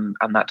speak on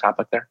that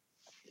topic there?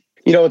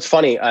 It's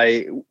funny.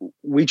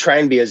 We try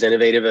and be as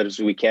innovative as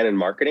we can in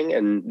marketing.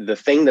 And the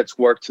thing that's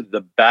worked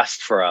the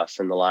best for us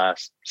in the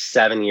last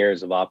 7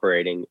 years of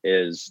operating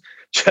is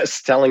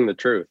just telling the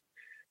truth.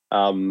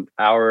 I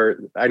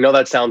know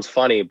that sounds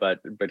funny, but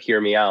hear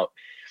me out.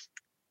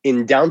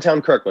 In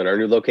downtown Kirkland, our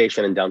new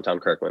location in downtown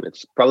Kirkland,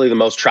 it's probably the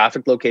most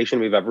trafficked location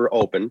we've ever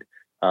opened.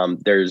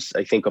 There's,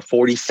 I think, a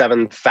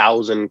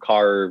 47,000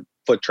 car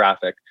foot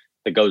traffic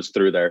that goes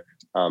through there.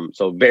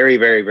 So very,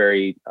 very,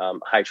 very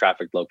high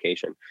traffic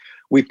location.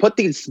 We put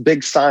these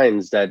big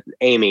signs that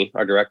Amy,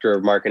 our director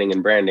of marketing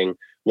and branding,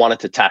 wanted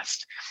to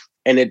test.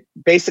 And it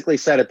basically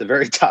said at the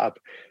very top,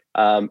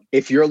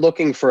 if you're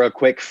looking for a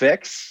quick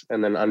fix,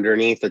 and then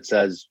underneath it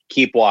says,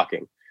 keep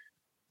walking.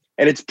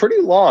 And it's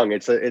pretty long.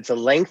 It's a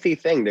lengthy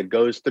thing that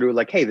goes through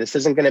like, hey, this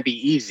isn't going to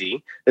be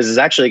easy. This is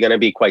actually going to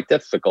be quite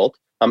difficult.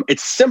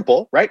 It's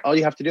simple, right? All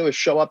you have to do is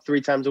show up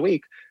 3 times a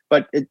week,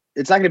 but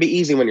it's not going to be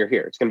easy when you're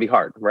here. It's going to be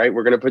hard, right?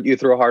 We're going to put you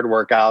through a hard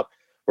workout.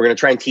 We're going to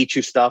try and teach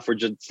you stuff. We're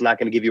just not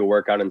going to give you a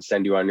workout and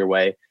send you on your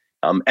way.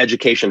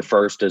 Education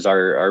first is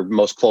our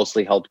most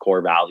closely held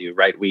core value,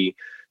 right? We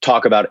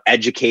talk about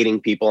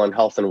educating people on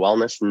health and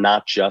wellness,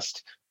 not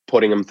just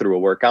putting them through a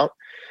workout.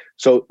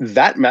 So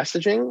that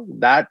messaging,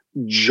 that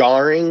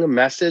jarring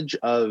message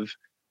of,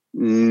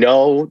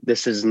 no,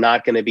 this is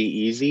not going to be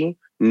easy.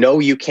 No,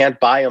 you can't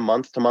buy a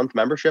month-to-month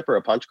membership or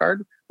a punch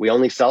card. We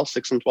only sell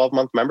 6 and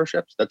 12-month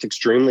memberships. That's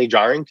extremely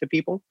jarring to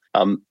people.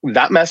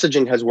 That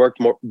messaging has worked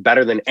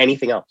better than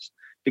anything else,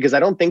 because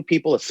I don't think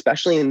people,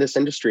 especially in this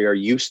industry, are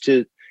used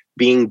to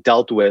being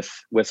dealt with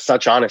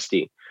such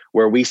honesty,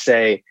 where we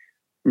say,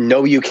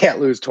 no, you can't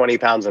lose 20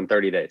 pounds in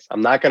 30 days.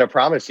 I'm not going to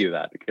promise you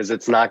that, because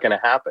it's not going to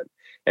happen.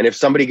 And if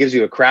somebody gives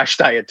you a crash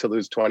diet to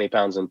lose 20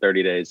 pounds in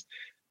 30 days,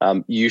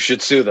 you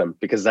should sue them,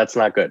 because that's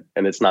not good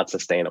and it's not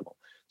sustainable.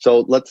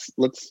 So let's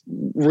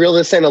reel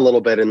this in a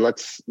little bit, and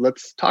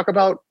let's talk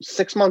about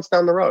 6 months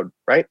down the road,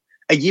 right?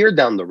 A year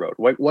down the road.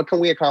 What can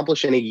we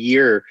accomplish in a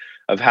year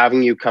of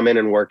having you come in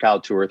and work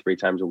out 2 or 3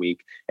 times a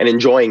week and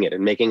enjoying it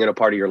and making it a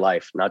part of your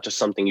life, not just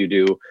something you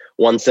do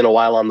once in a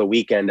while on the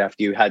weekend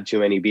after you had too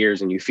many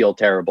beers and you feel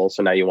terrible,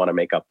 so now you want to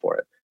make up for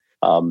it.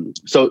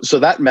 So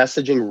that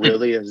messaging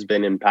really has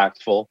been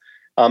impactful.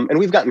 And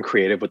we've gotten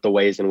creative with the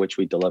ways in which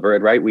we deliver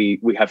it, right? We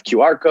have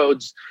QR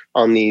codes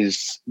on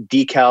these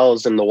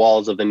decals and the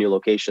walls of the new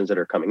locations that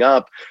are coming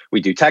up.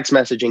 We do text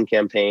messaging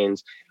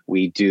campaigns.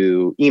 We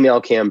do email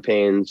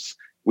campaigns.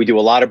 We do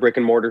a lot of brick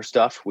and mortar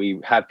stuff. We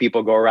have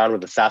people go around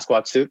with a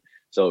Sasquatch suit.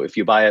 So if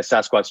you buy a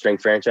Sasquatch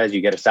Strength franchise,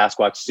 you get a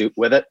Sasquatch suit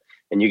with it,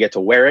 and you get to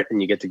wear it,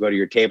 and you get to go to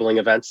your tabling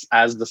events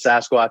as the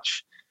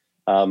Sasquatch,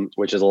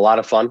 which is a lot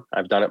of fun.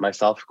 I've done it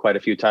myself quite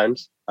a few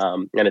times.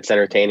 And it's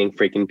entertaining,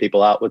 freaking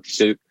people out with the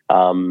suit.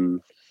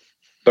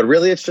 But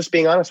really, it's just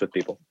being honest with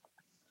people.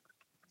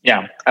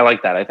 Yeah, I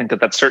like that. I think that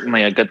that's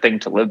certainly a good thing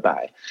to live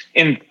by.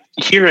 In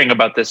hearing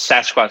about this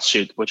Sasquatch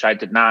suit, which I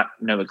did not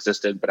know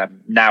existed, but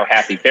I'm now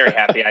happy, very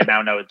happy. I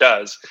now know it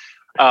does.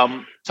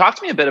 Talk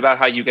to me a bit about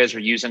how you guys are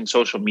using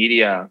social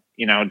media,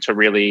 to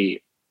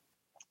really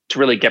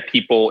get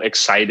people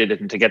excited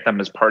and to get them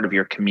as part of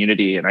your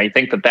community. And I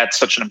think that that's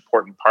such an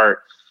important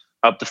part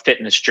of the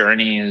fitness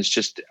journey, is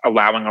just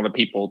allowing other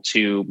people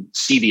to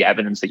see the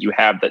evidence that you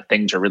have that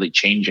things are really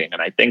changing.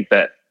 And I think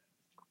that,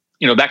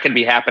 that can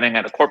be happening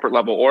at a corporate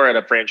level or at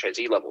a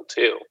franchisee level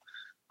too.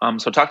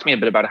 So talk to me a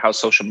bit about how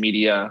social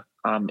media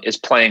is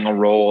playing a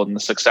role in the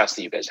success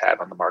that you guys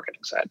have on the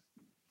marketing side.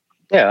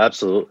 Yeah,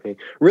 absolutely.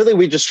 Really,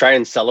 we just try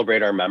and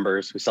celebrate our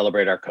members. We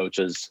celebrate our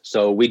coaches.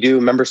 So we do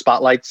member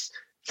spotlights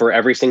for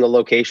every single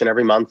location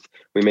every month.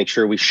 We make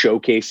sure we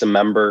showcase a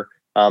member,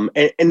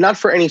 and not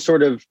for any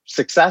sort of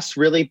success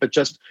really, but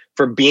just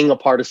for being a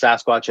part of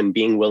Sasquatch and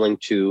being willing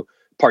to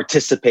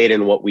participate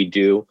in what we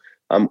do.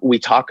 We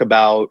talk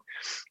about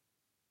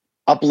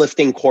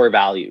uplifting core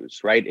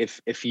values, right?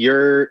 If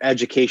you're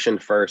education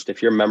first,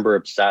 if you're member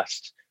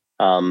obsessed,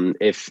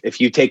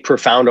 if you take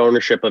profound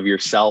ownership of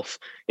yourself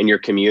and your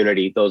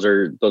community, those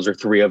are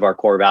three of our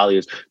core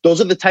values.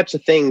 Those are the types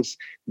of things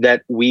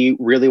that we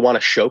really want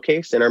to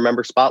showcase in our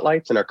member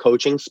spotlights and our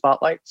coaching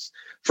spotlights.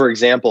 For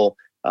example,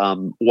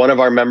 one of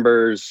our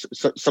members,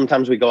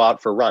 sometimes we go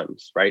out for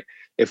runs, right?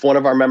 If one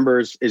of our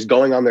members is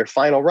going on their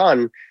final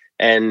run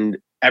and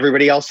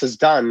everybody else is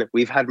done,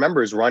 we've had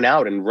members run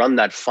out and run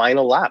that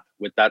final lap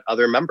with that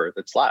other member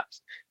that's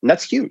last. And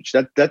that's huge.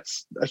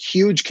 That's a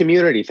huge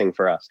community thing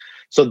for us.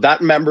 So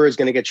that member is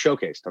going to get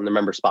showcased on the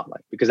member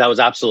spotlight because that was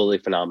absolutely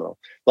phenomenal.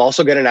 They'll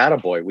also get an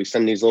attaboy. We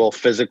send these little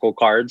physical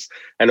cards.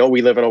 I know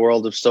we live in a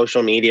world of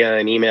social media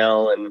and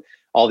email and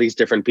all these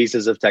different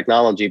pieces of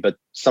technology, but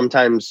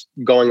sometimes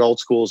going old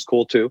school is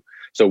cool too.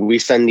 So we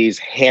send these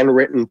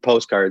handwritten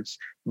postcards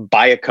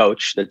by a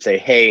coach that say,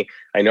 hey,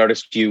 I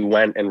noticed you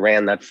went and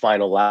ran that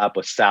final lap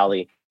with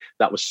Sally.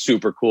 That was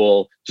super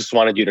cool. Just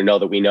wanted you to know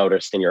that we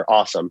noticed and you're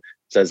awesome.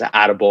 It says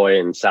attaboy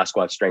and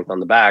Sasquatch strength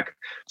on the back.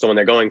 So when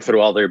they're going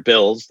through all their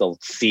bills, they'll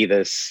see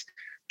this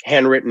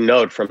handwritten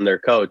note from their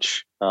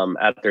coach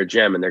at their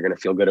gym, and they're going to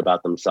feel good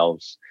about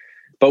themselves.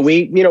 But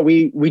we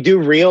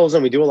do reels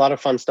and we do a lot of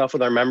fun stuff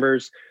with our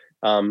members.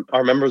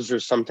 Our members will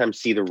sometimes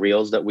see the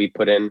reels that we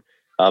put in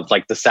of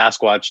like the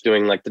Sasquatch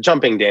doing like the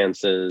jumping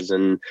dances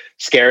and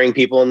scaring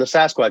people in the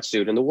Sasquatch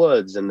suit in the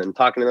woods and then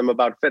talking to them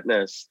about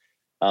fitness.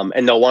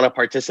 And they'll want to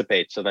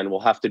participate. So then we'll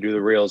have to do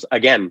the reels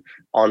again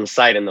on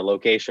site in the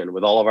location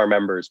with all of our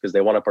members because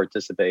they want to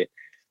participate.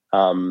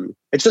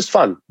 It's just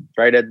fun,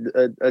 right?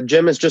 A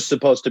gym is just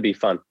supposed to be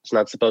fun. It's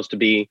not supposed to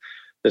be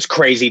this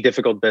crazy,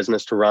 difficult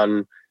business to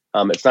run.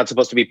 It's not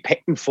supposed to be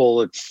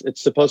painful. It's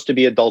supposed to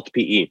be adult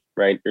PE,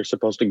 right? You're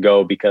supposed to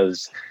go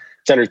because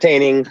it's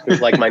entertaining.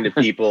 There's like-minded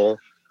people.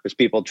 There's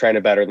people trying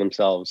to better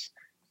themselves.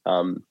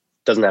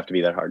 Doesn't have to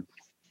be that hard.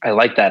 I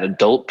like that,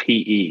 adult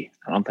PE.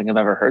 I don't think I've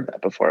ever heard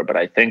that before, but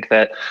I think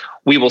that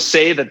we will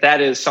say that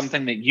that is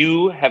something that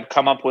you have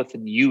come up with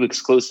and you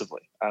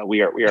exclusively.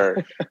 We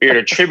are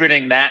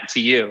attributing that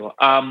to you.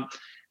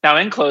 Now,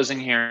 in closing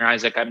here,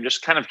 Isaac, I'm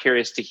just kind of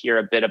curious to hear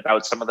a bit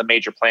about some of the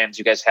major plans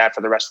you guys have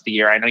for the rest of the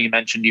year. I know you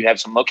mentioned you have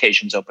some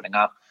locations opening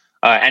up.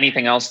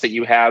 Anything else that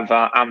you have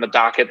on the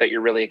docket that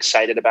you're really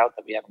excited about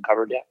that we haven't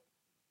covered yet?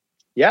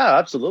 Yeah,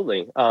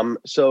 absolutely.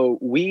 So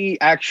we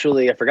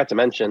actually, I forgot to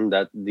mention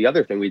that the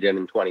other thing we did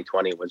in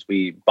 2020 was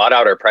we bought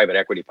out our private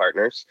equity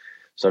partners.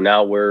 So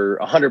now we're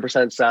 100%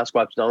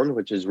 Sasquatch owned,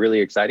 which is really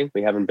exciting.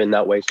 We haven't been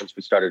that way since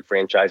we started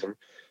franchising.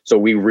 So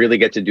we really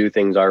get to do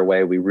things our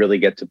way. We really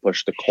get to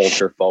push the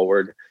culture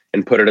forward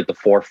and put it at the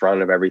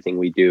forefront of everything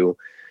we do.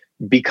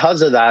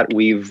 Because of that,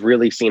 we've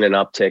really seen an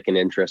uptick in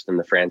interest in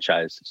the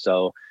franchise.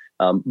 So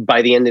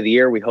by the end of the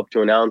year, we hope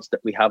to announce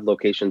that we have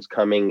locations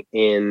coming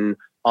in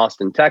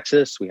Austin,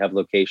 Texas. We have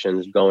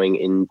locations going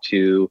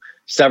into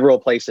several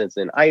places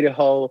in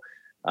Idaho,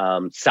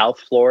 South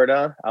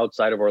Florida,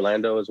 outside of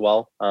Orlando as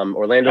well.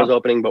 Orlando's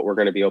opening, but we're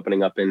going to be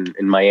opening up in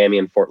Miami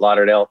and Fort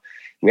Lauderdale.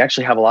 We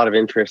actually have a lot of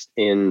interest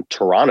in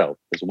Toronto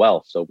as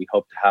well. So we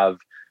hope to have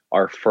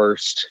our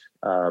first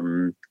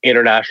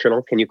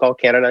international, can you call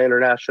Canada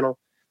international,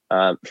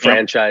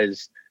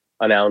 franchise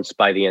announced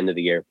by the end of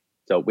the year.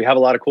 So we have a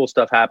lot of cool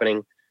stuff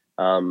happening.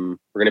 We're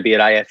going to be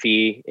at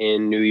IFE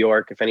in New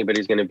York. If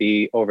anybody's going to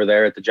be over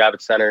there at the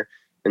Javits Center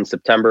in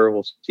September,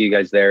 we'll see you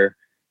guys there.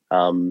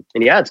 And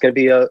yeah, it's going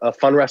to be a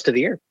fun rest of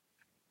the year.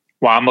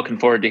 Well, I'm looking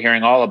forward to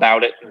hearing all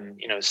about it and,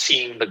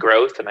 seeing the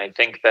growth. And I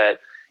think that,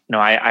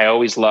 I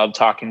always love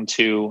talking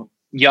to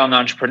young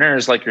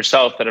entrepreneurs like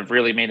yourself that have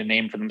really made a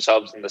name for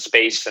themselves in the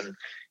space. And,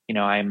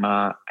 I'm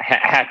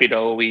happy to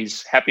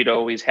always have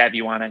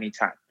you on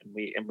anytime.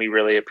 And we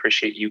really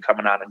appreciate you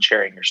coming on and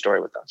sharing your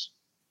story with us.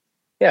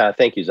 Yeah,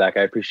 thank you, Zach.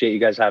 I appreciate you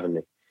guys having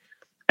me.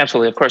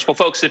 Absolutely, of course. Well,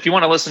 folks, if you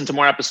want to listen to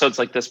more episodes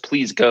like this,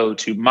 please go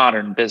to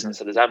Modern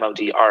Business. It is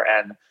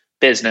MODRN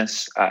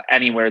Business,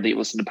 anywhere that you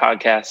listen to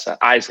podcasts.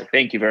 Isaac,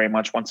 thank you very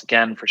much once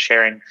again for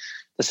sharing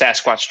the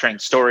Sasquatch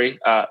Strength story.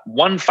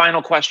 One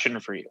final question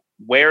for you.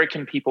 Where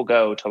can people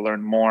go to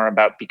learn more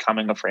about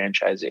becoming a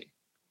franchisee?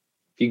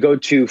 If you go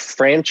to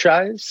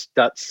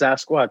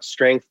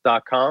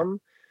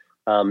franchise.sasquatchstrength.com,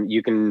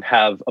 you can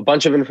have a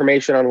bunch of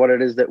information on what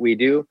it is that we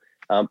do.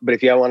 But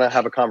if you want to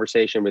have a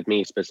conversation with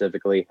me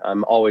specifically,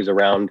 I'm always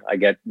around. I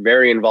get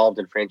very involved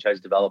in franchise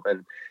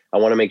development. I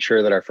want to make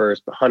sure that our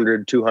first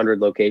 100, 200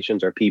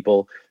 locations are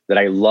people that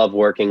I love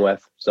working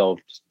with. So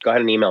just go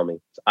ahead and email me.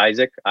 It's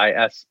Isaac,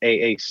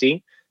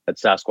 ISAAC, at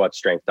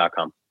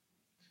SasquatchStrength.com.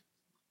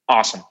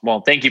 Awesome.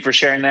 Well, thank you for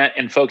sharing that.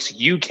 And folks,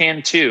 you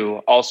can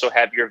too also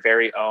have your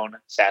very own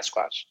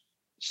Sasquatch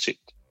suit.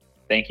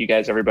 Thank you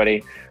guys,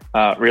 everybody.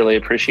 Really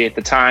appreciate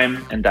the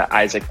time. And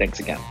Isaac, thanks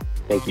again.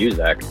 Thank you,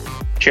 Zach.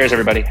 Cheers,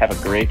 everybody. Have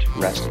a great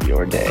rest of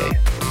your day.